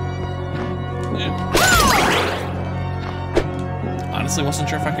 Honestly, wasn't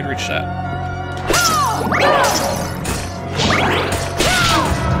sure if I could reach that.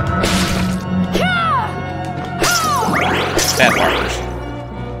 Bad markers.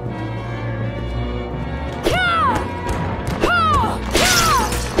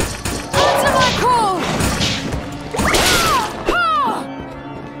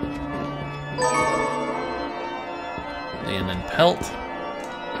 And then pelt.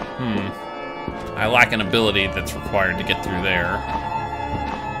 I lack an ability that's required to get through there.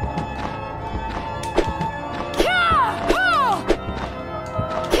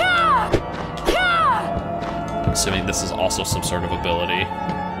 I'm assuming this is also some sort of ability.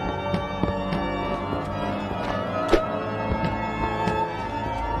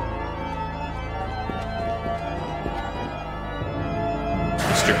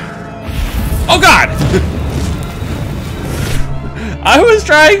 Oh God! I was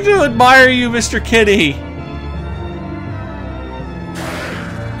trying to admire you, Mr. Kitty.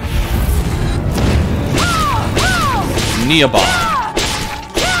 Nia bomb.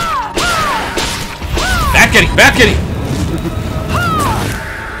 Back Kitty! Back Kitty!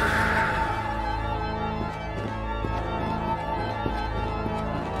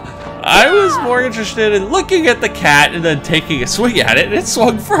 I was more interested in looking at the cat and then taking a swing at it, and it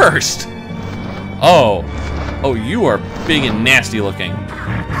swung first. Oh. Oh, you are big and nasty looking.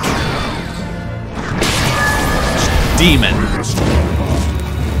 Demon.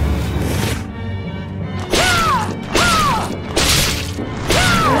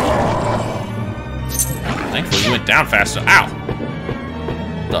 Thankfully, you went down faster. Ow!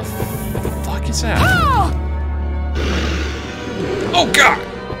 The fuck is that? Oh, God!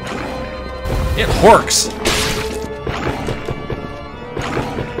 It works.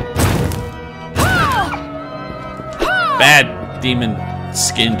 Bad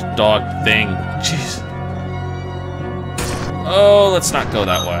demon-skinned dog thing. Jeez. Oh, let's not go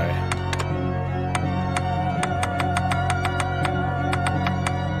that way.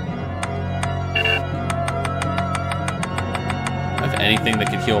 Have anything that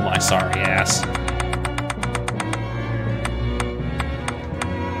could heal my sorry ass.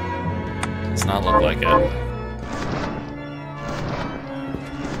 Does not look like it.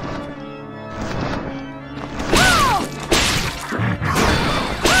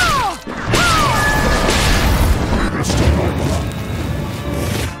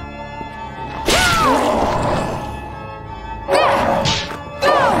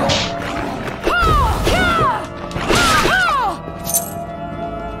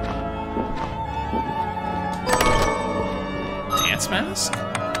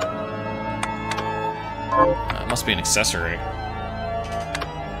 successor.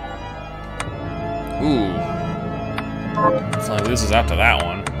 Ooh. Definitely loses out to that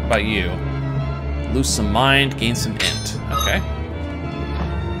one. What about you? Lose some mind, gain some int. Okay.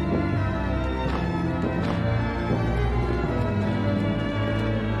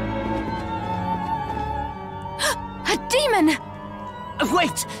 A demon!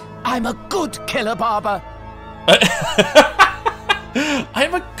 Wait! I'm a good killer barber!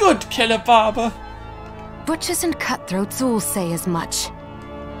 I'm a good killer barber! Butchers and cutthroats all say as much.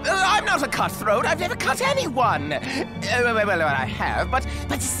 I'm not a cutthroat. I've never cut anyone. Well, I have, but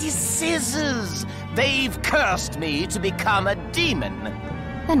it's these scissors. They've cursed me to become a demon.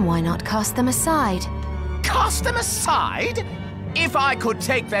 Then why not cast them aside? Cast them aside? If I could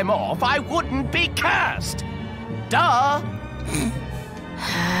take them off, I wouldn't be cursed. Duh.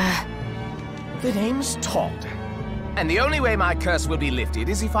 The name's Todd. And the only way my curse will be lifted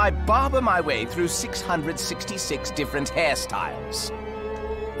is if I barber my way through 666 different hairstyles.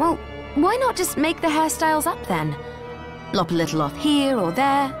 Well, why not just make the hairstyles up then? Lop a little off here or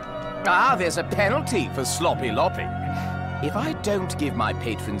there. Ah, there's a penalty for sloppy lopping. If I don't give my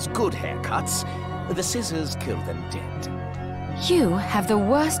patrons good haircuts, the scissors kill them dead. You have the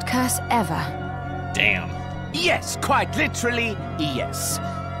worst curse ever. Damn. Yes, quite literally, yes.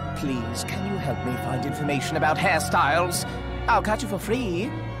 Please, can you help me find information about hairstyles? I'll cut you for free.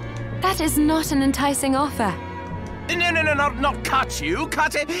 That is not an enticing offer. No, not cut you,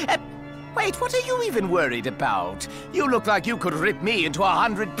 cut it. Wait, what are you even worried about? You look like you could rip me into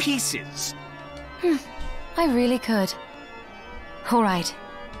 100 pieces. I really could. All right,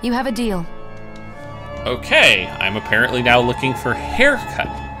 you have a deal. Okay, I'm apparently now looking for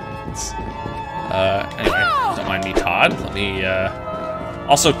haircuts. Anyway, don't mind me, Todd. Let me,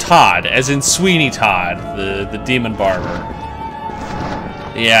 also Todd, as in Sweeney Todd, the demon barber.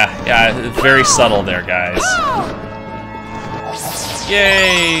 Yeah, it's very subtle there, guys.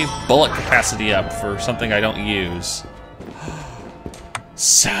 Yay! Bullet capacity up for something I don't use.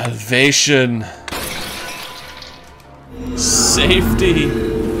 Salvation. Safety.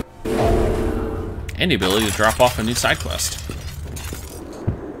 And the ability to drop off a new side quest.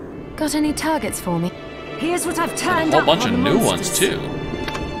 Got any targets for me? Here's what I've turned A up whole bunch on of the new monsters. ones,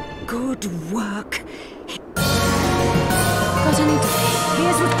 too. Good work. Got any...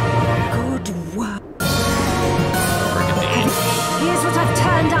 Here's what... Good work. Brigandine. Here's what I've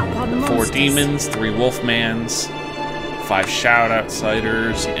turned up on the monsters. 4 demons, 3 wolfmans, 5 shout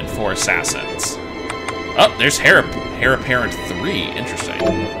outsiders, and 4 assassins. Oh, there's Heir Apparent 3. Interesting.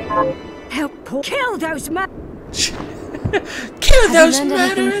 Help Paul kill those Kill those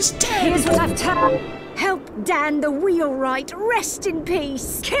murderers dead! Here's what I've turned. Help Dan the wheelwright rest in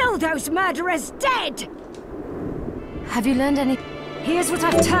peace. Kill those murderers dead. Have you learned any... Here's what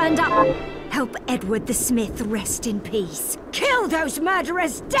I've turned up. Help Edward the Smith rest in peace. Kill those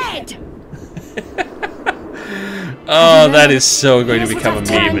murderers dead. Oh, that is so going to Here's become a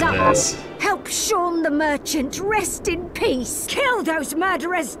what I've meme in turned up. this. Help Sean the merchant rest in peace. Kill those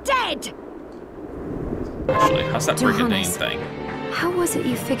murderers dead. Actually, how's that Brigandine Johannes. thing? How was it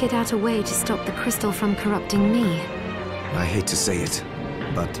you figured out a way to stop the crystal from corrupting me? I hate to say it,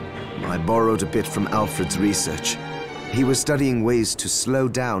 but I borrowed a bit from Alfred's research. He was studying ways to slow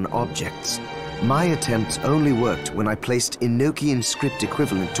down objects. My attempts only worked when I placed Enochian script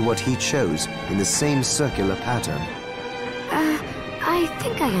equivalent to what he chose in the same circular pattern. I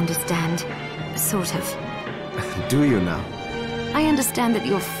think I understand. Sort of. Do you now? I understand that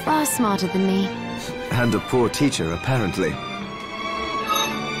you're far smarter than me. And a poor teacher, apparently.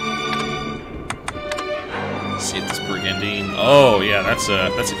 See if this Brigandine. Oh yeah, that's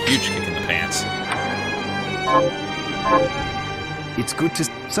a huge kick in the pants. It's good to...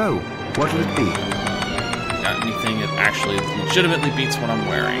 So, what'll it be? Got anything that actually legitimately beats what I'm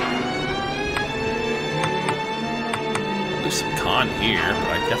wearing? I'll do some con here, but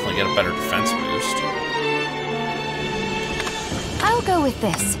I definitely get a better defense boost. I'll go with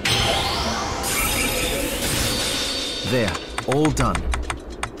this. There, all done.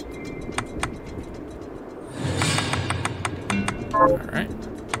 Alright.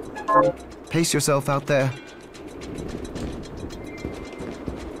 Pace yourself out there.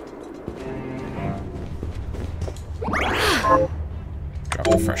 Drop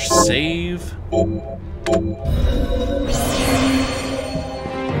a fresh save.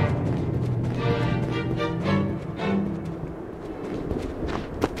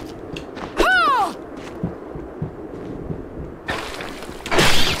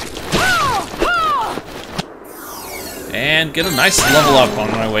 And get a nice level up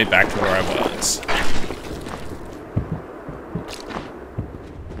on my way back to where I was.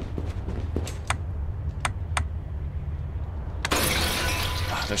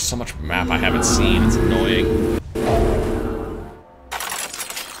 There's so much map I haven't seen. It's annoying.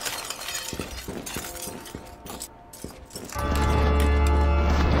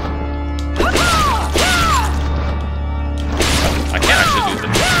 I can't actually do the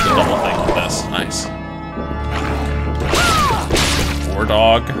double thing with this. Nice. War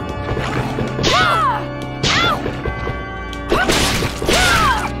dog.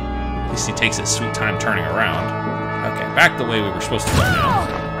 At least he takes his sweet time turning around. Okay, back the way we were supposed to go now.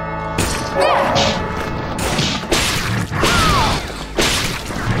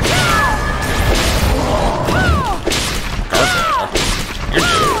 Gargoyle. You're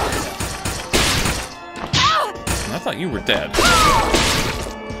dead. I thought you were dead.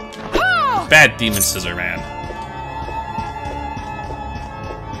 Bad demon scissor man.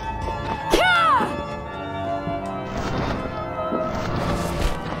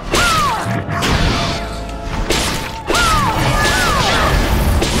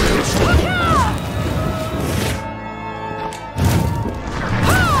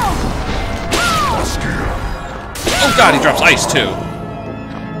 Oh god, he drops ice too.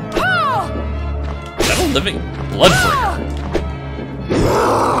 Is that a living bloodbringer?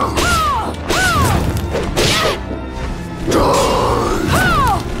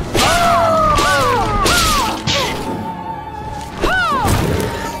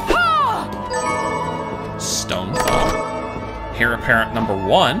 Stonefall. Heir apparent number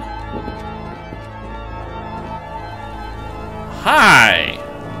 1. Hi.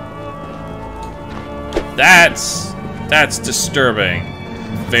 That's disturbing.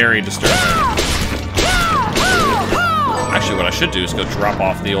 Very disturbing. Actually, what I should do is go drop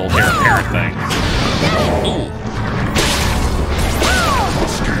off the old heir apparent thing. Ooh.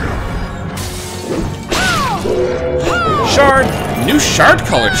 Shard. New shard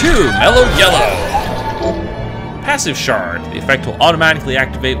color too. Mellow yellow. Passive shard. The effect will automatically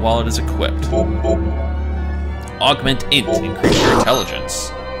activate while it is equipped. Augment int. Increase your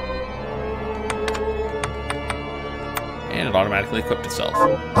intelligence. And it automatically equipped itself. Oh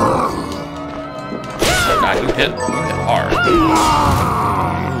god, you hit hard.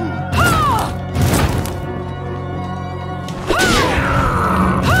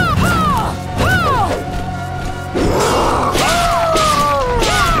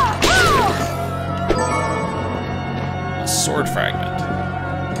 A sword fragment.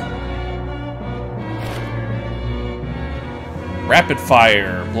 Rapid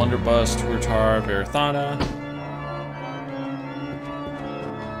fire. Blunderbuss, Turtar, Verathana.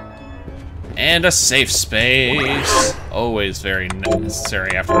 And a safe space. Always very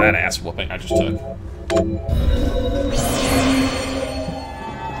necessary after that ass whooping I just took.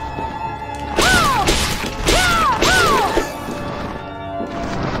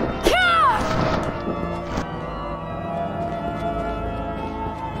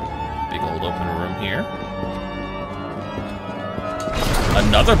 Big old open room here.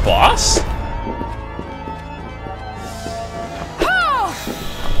 Another boss?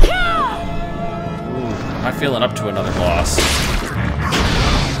 I'm feeling up to another boss.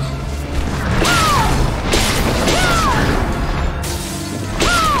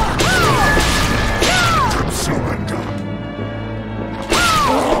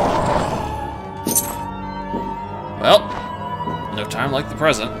 Well, no time like the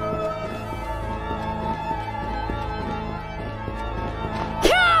present.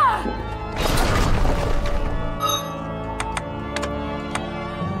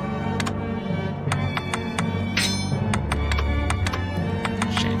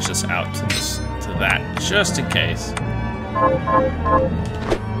 Out to that, just in case.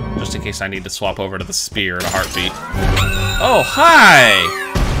 Just in case I need to swap over to the spear at a heartbeat. Oh, hi!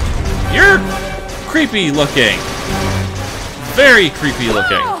 You're creepy looking. Very creepy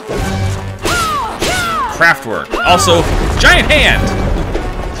looking. Craftwork. Also, giant hand!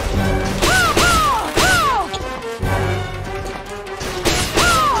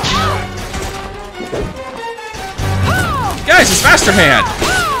 Guys, it's Master Hand!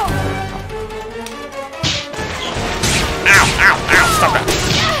 Stop it.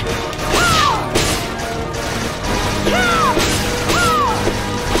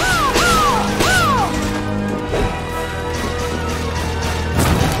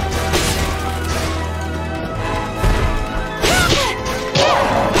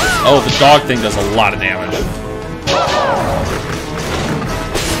 Oh, the dog thing does a lot of damage.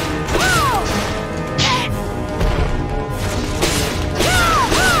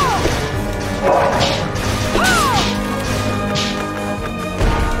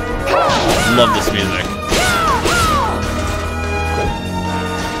 Love this music.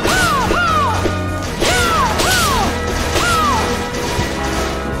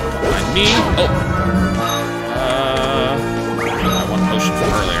 me. Oh. I want potion from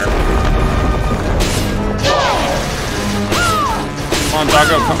earlier. Come on,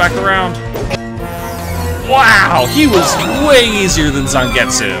 doggo, come back around. Wow, he was way easier than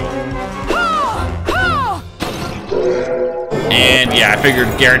Zangetsu. And yeah, I figured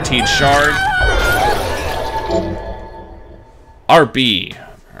guaranteed shard. RB,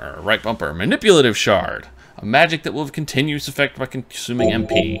 or right bumper, manipulative shard. A magic that will have continuous effect by consuming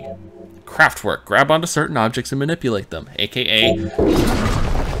MP. Craftwork, grab onto certain objects and manipulate them, aka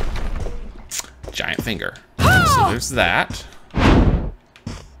giant finger. So there's that.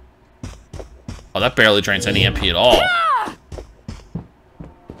 Oh, that barely drains any MP at all.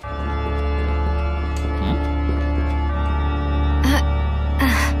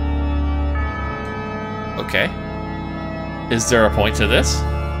 Okay. Is there a point to this?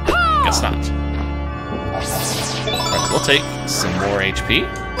 Guess not. Alright, we'll take some more HP.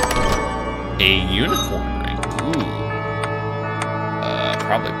 A unicorn ring. Ooh.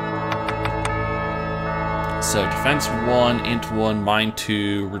 Probably. So, defense 1, int 1, mind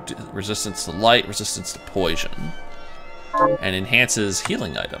 2, resistance to light, resistance to poison. And enhances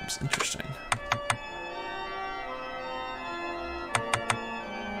healing items. Interesting.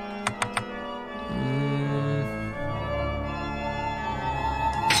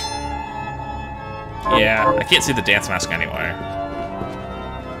 Yeah, I can't see the dance mask anyway.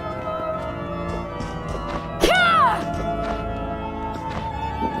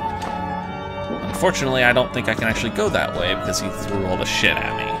 Unfortunately, I don't think I can actually go that way because he threw all the shit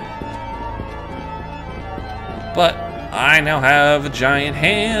at me. But I now have a giant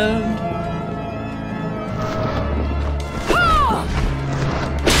hand.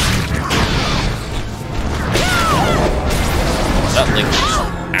 That lingers.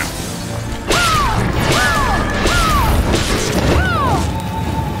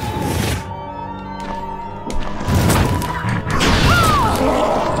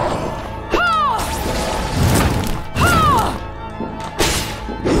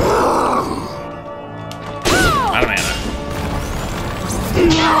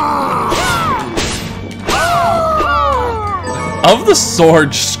 Of the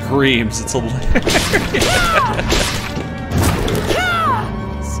sword screams, it's hilarious.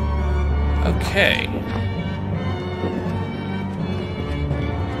 Okay.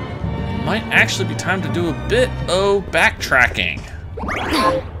 Might actually be time to do a bit of backtracking.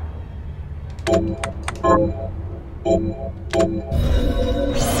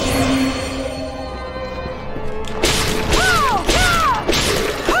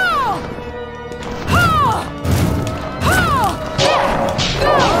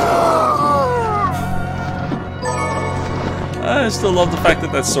 I still love the fact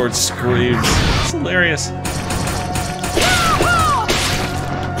that that sword screams. It's hilarious.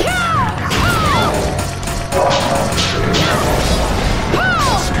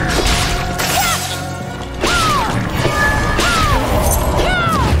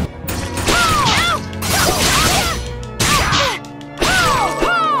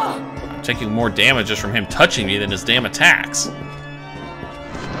 I'm taking more damage just from him touching me than his damn attacks.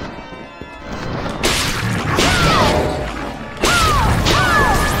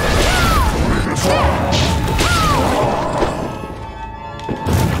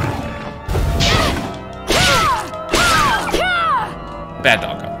 Bad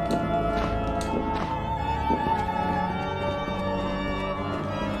doggo.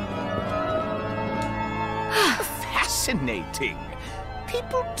 Fascinating.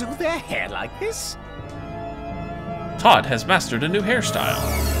 People do their hair like this? Todd has mastered a new hairstyle.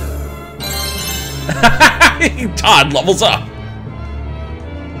 Todd levels up.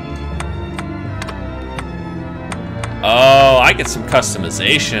 Oh, I get some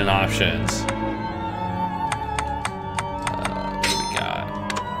customization options.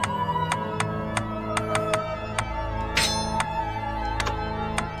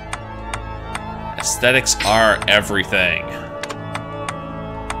 Aesthetics are everything.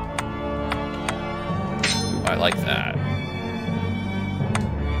 Ooh, I like that.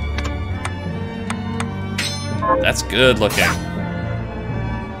 That's good looking.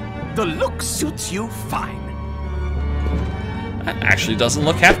 The look suits you fine. That actually doesn't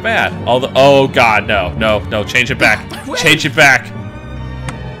look half bad. Although, oh god, no, no, no, change it back. Change it back.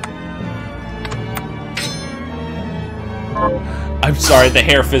 I'm sorry, the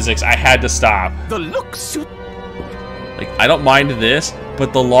hair physics, I had to stop. The look suit. Like, I don't mind this,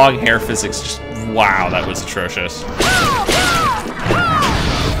 but the long hair physics just, wow, that was atrocious.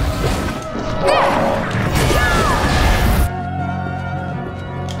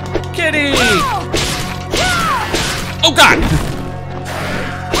 Kitty! Oh god!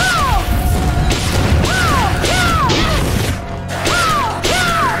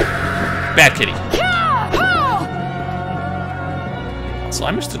 Bad kitty. So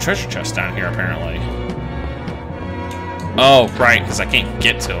I missed the treasure chest down here, apparently. Oh, right, because I can't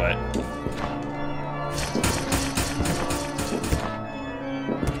get to it.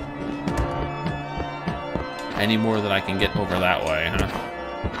 Any more than I can get over that way, huh?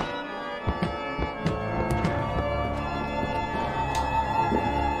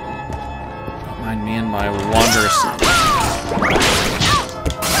 Don't mind me and my wondrous...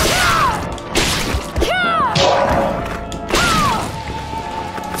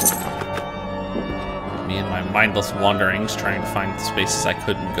 Me and my mindless wanderings trying to find the spaces I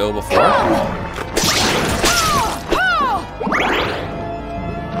couldn't go before.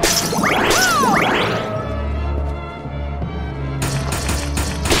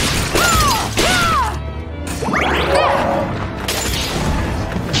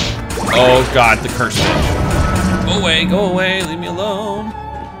 Oh god, the curse bitch. Go away, leave me alone.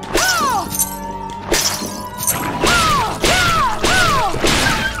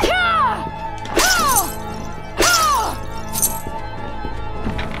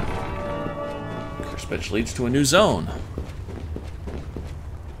 Curse bitch leads to a new zone.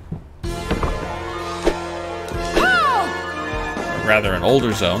 Rather an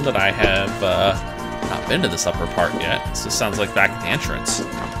older zone that I have not been to this upper part yet. This sounds like back at the entrance.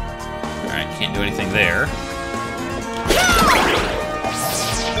 Alright, can't do anything there.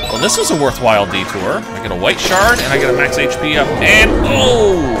 Well, this was a worthwhile detour. I get a white shard, and I get a max HP up, and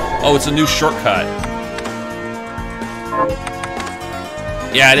oh, it's a new shortcut.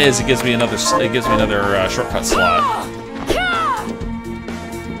 Yeah, it is. It gives me another. It gives me another shortcut slot.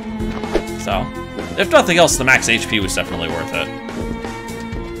 So, if nothing else, the max HP was definitely worth it.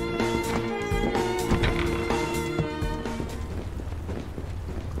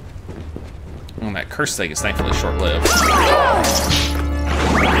 And that curse thing is thankfully short-lived.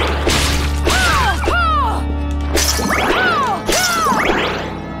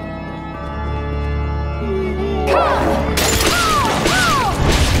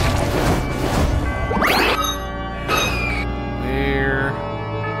 Where?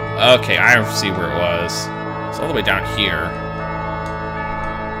 Okay, I see where it was. It's all the way down here.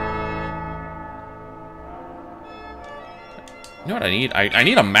 You know what I need? I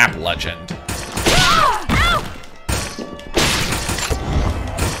need a map legend.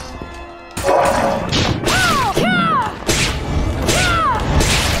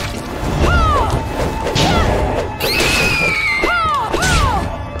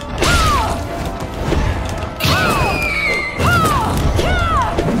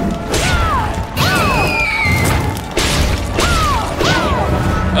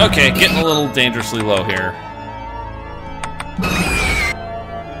 Okay, getting a little dangerously low here.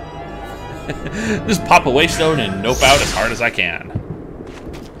 Just pop a waystone and nope out as hard as I can.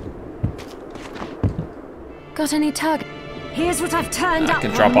 Got any target? Here's what I've turned up. I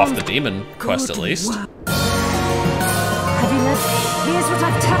can drop off the demon quest at least. Have you left? Here's what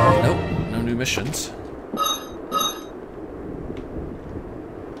I've turned. Nope, no new missions.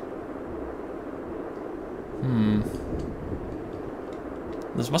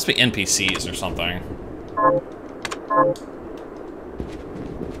 This must be NPCs or something.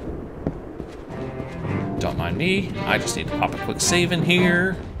 Don't mind me. I just need to pop a quick save in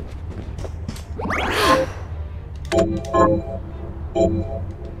here.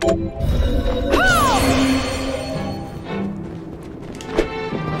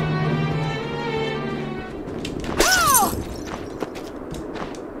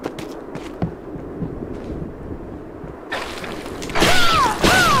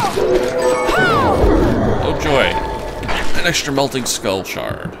 Oh joy. An extra melting skull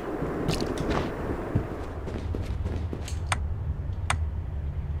shard.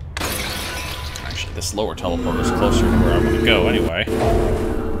 Actually, this lower teleport is closer to where I'm gonna go anyway.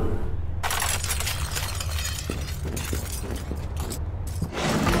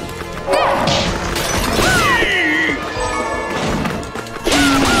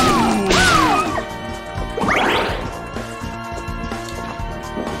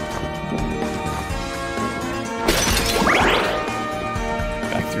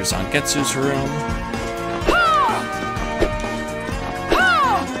 Getsu's room.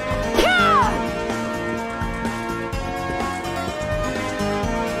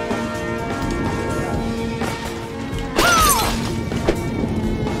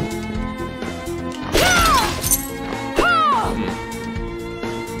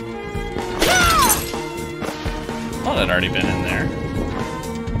 Thought I'd already been in there.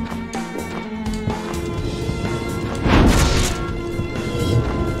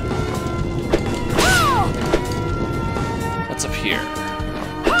 What's up here?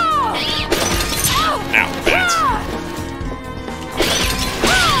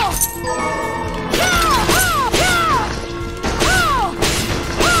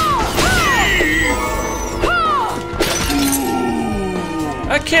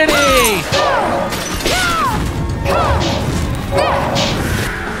 A kitty!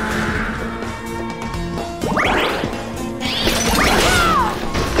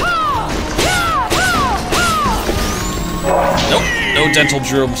 Nope, no dental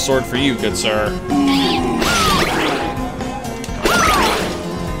drill sword for you, good sir.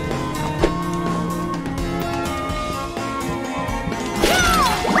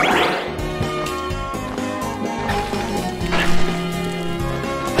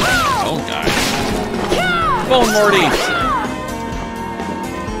 Bone Morty!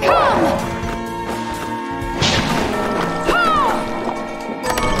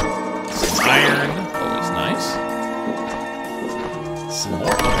 Some iron, always nice. Some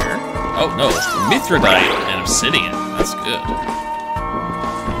more iron. Oh no, Mithridite and obsidian. That's good.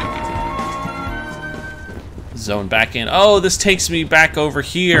 Zone back in. Oh, this takes me back over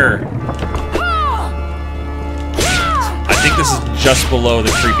here. I think this is just below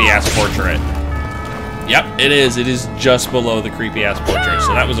the creepy-ass portrait. Yep, it is. It is just below the creepy-ass portrait,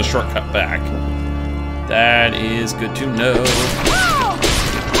 so that was a shortcut back. That is good to know.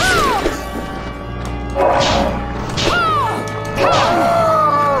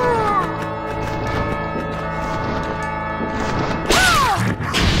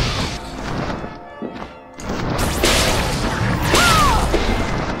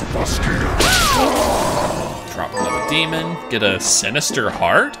 Drop another demon. Get a sinister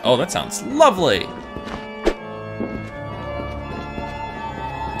heart? Oh, that sounds lovely.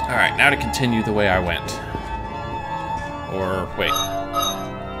 Alright, now to continue the way I went. Or, wait.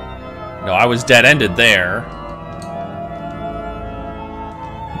 No, I was dead-ended there.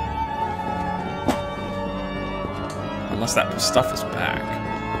 Unless that stuff is back.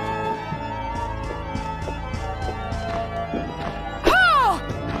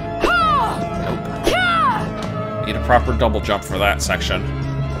 Nope. Need a proper double jump for that section.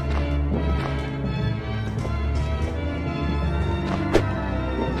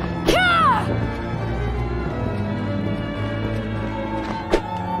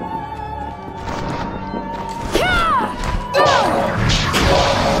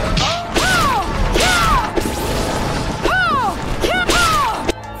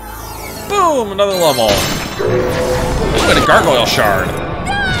 Boom! Another level. Ooh, and a gargoyle shard.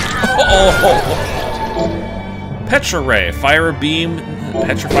 Oh! Petra Ray. Fire a beam.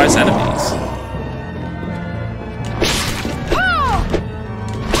 Petrifies enemies.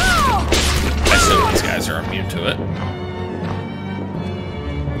 I assume these guys are immune to it.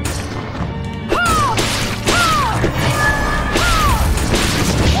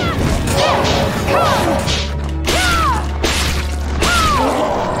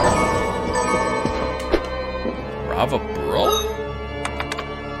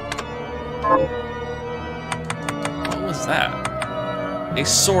 What was that? A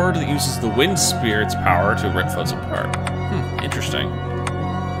sword that uses the wind spirit's power to rip foes apart. Interesting.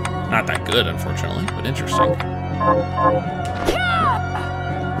 Not that good, unfortunately, but interesting.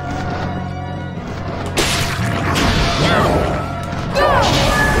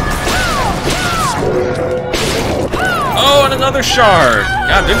 Oh, and another shard!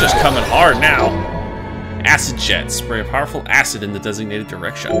 God, they're just coming hard now. Acid jet. Spray a powerful acid in the designated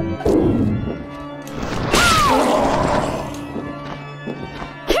direction.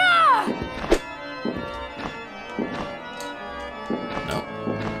 No.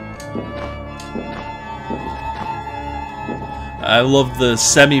 I love the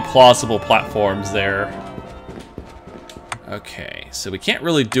semi-plausible platforms there. Okay, so we can't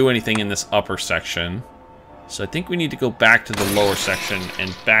really do anything in this upper section. So I think we need to go back to the lower section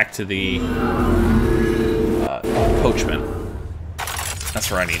and back to the Coachman.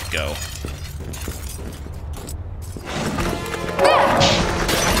 That's where I need to go.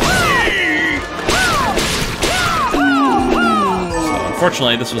 So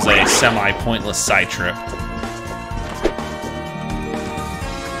unfortunately, this was a semi-pointless side trip.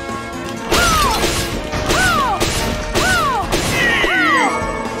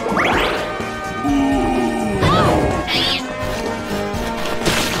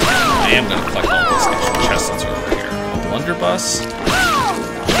 I am going to collect all these extra chests that's over here. A blunderbuss.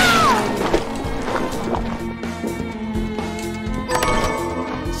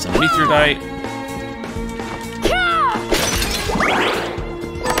 Some Mithridite.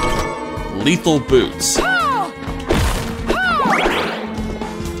 Lethal boots.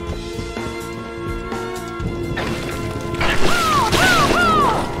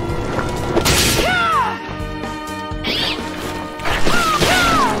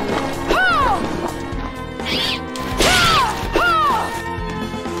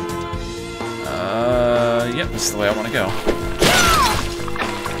 Yep, this is the way I want to go.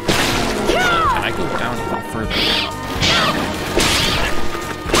 further down.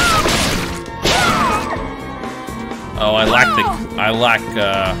 Oh,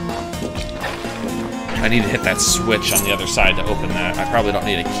 I need to hit that switch on the other side to open that. I probably don't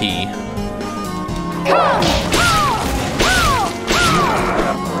need a key.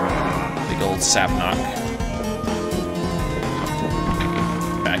 Big old sap knock.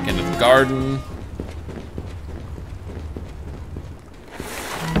 Back into the garden.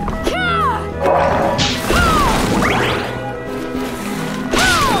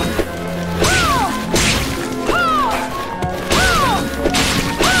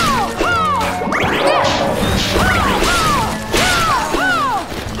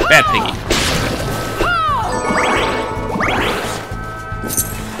 Bad piggy.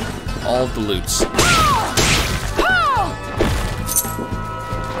 All the loots.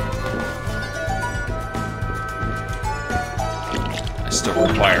 I still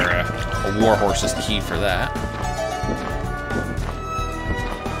require a warhorse's key for that.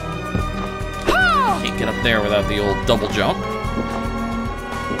 Can't get up there without the old double jump.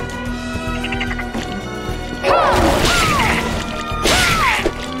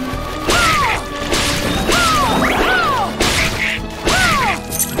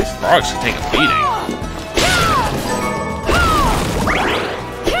 Frogs should take a beating.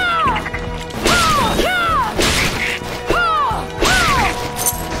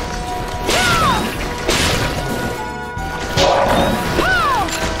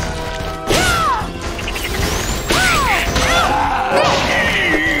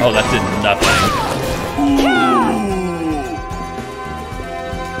 Oh, that did nothing.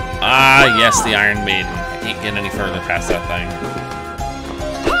 Ah, yes, the Iron Maiden. I can't get any further past that thing.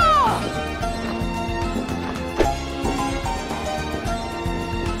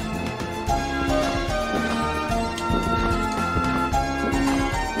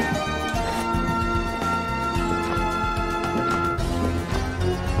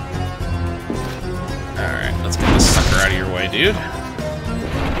 Out of your way, dude.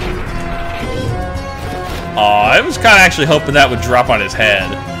 Aw, I was kind of actually hoping that would drop on his head.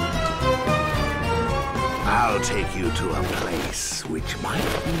 I'll take you to a place which might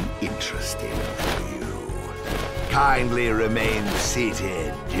be interesting for you. Kindly remain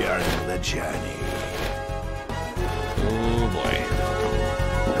seated during the journey. Oh boy.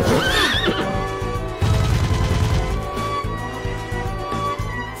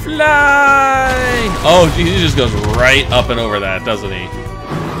 Fly! Oh, he just goes right up and over that, doesn't he?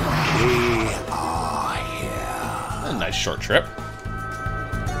 We are here. A nice short trip.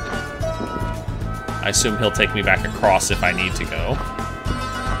 I assume he'll take me back across if I need to go.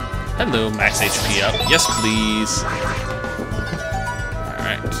 Hello, max HP up. Yes, please.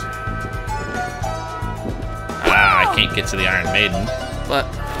 Alright. Ah, I can't get to the Iron Maiden, but...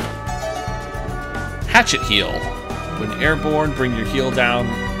 Hatchet heal. When airborne, bring your heal down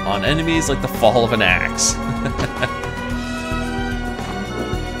on enemies like the fall of an axe.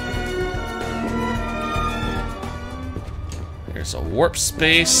 There's a warp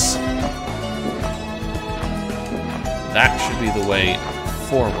space. That should be the way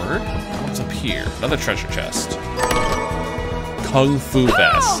forward. What's up here? Another treasure chest. Kung Fu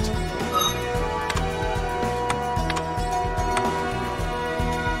vest.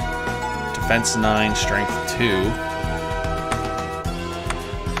 Defense 9, strength 2.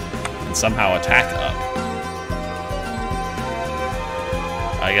 And somehow attack up.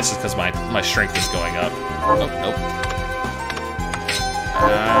 I guess it's because my strength is going up. Oh, nope.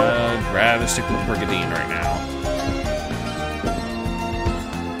 I'd rather stick with Brigadine right now.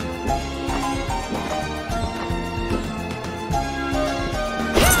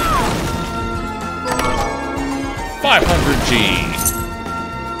 $500G.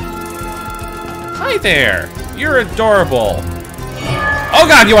 Hi there. You're adorable. Oh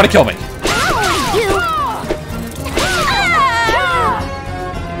god, you want to kill me?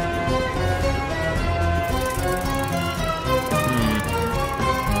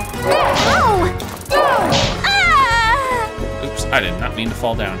 Oops, I did not mean to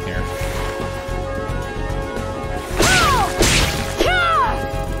fall down here.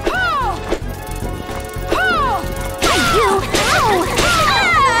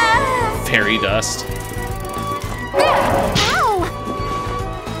 Fairy dust.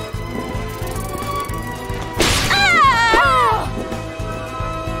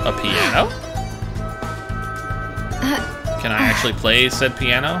 A piano? Can I actually play said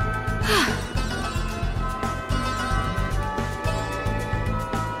piano?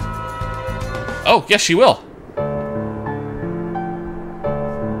 Oh, yes, she will.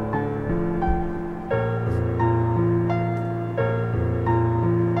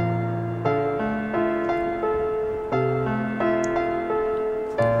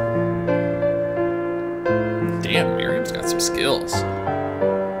 skills.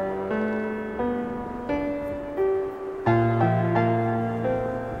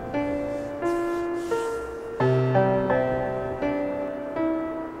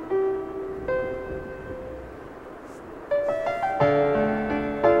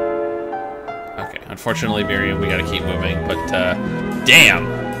 Unfortunately, Miriam, we gotta keep moving, but, damn!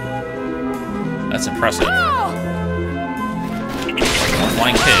 That's impressive. More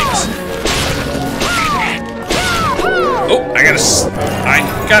flying pigs. Oh, I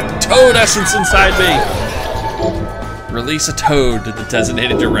got toad essence inside me! Release a toad to the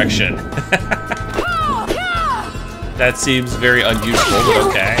designated direction. That seems very unuseful, but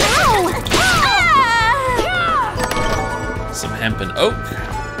okay. Some hemp and oak.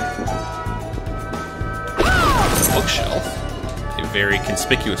 Bookshelf. A very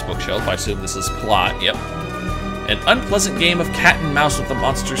conspicuous bookshelf. I assume this is plot. Yep. An unpleasant game of cat and mouse with the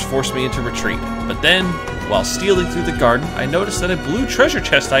monsters forced me into retreat. But then, while stealing through the garden, I noticed that a blue treasure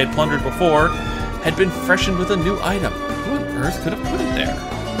chest I had plundered before had been freshened with a new item. Who on earth could have put it there?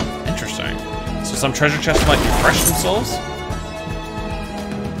 Interesting. So some treasure chests might be fresh themselves?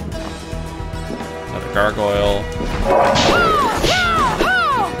 Another gargoyle.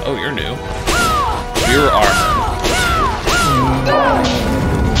 Oh, you're new. Pure armor.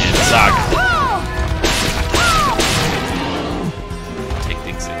 And Zaga. Take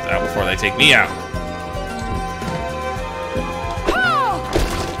these things out before they take me out.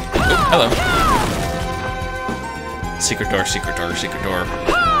 Oh, hello. Secret door, secret door, secret door.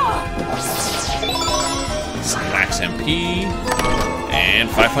 Some max MP. And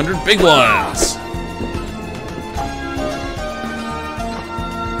 500 big ones.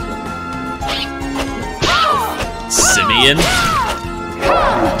 Simeon.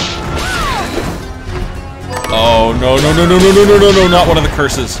 Oh, no, no, no, no, no, no, no, no, no, not one of the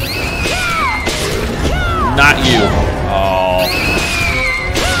curses. Not you. Oh.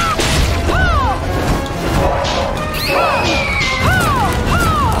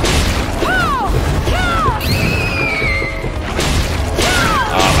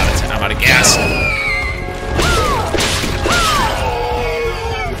 Oh, I'm out of gas.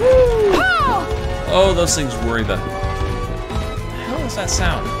 Oh, those things worry the... How does that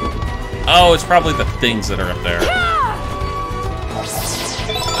sound? Oh, it's probably the things that are up there.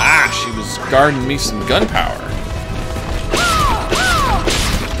 Ah, she was guarding me some gunpowder.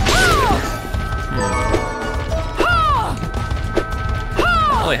 I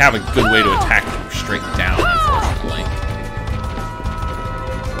don't really have a good way to attack them straight down, unfortunately.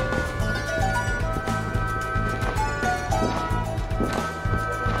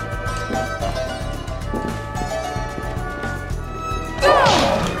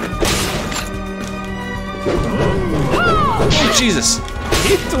 Jesus,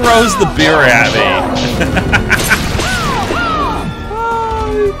 he throws the beer at me.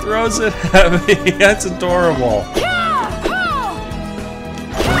 Oh, he throws it at me. That's adorable.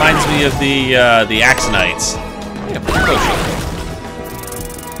 Reminds me of the Axe Knights. Yeah, potion.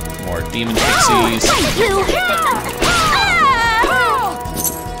 More demon pixies.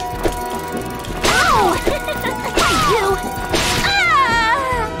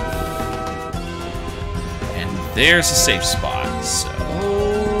 And there's a safe spot. So,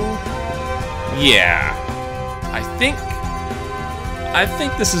 yeah, I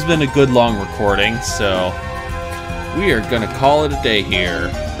think this has been a good long recording, so we are gonna call it a day here.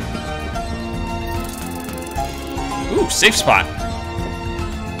 Ooh, safe spot.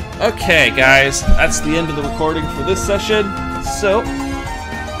 Okay, guys, that's the end of the recording for this session, so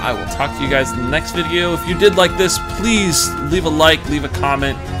I will talk to you guys in the next video. If you did like this, please leave a like, leave a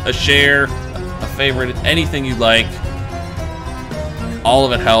comment, a share, a favorite, anything you like. All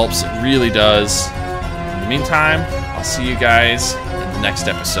of it helps, it really does. In the meantime, I'll see you guys in the next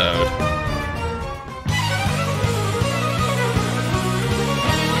episode.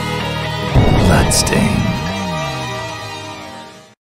 Bloodstained.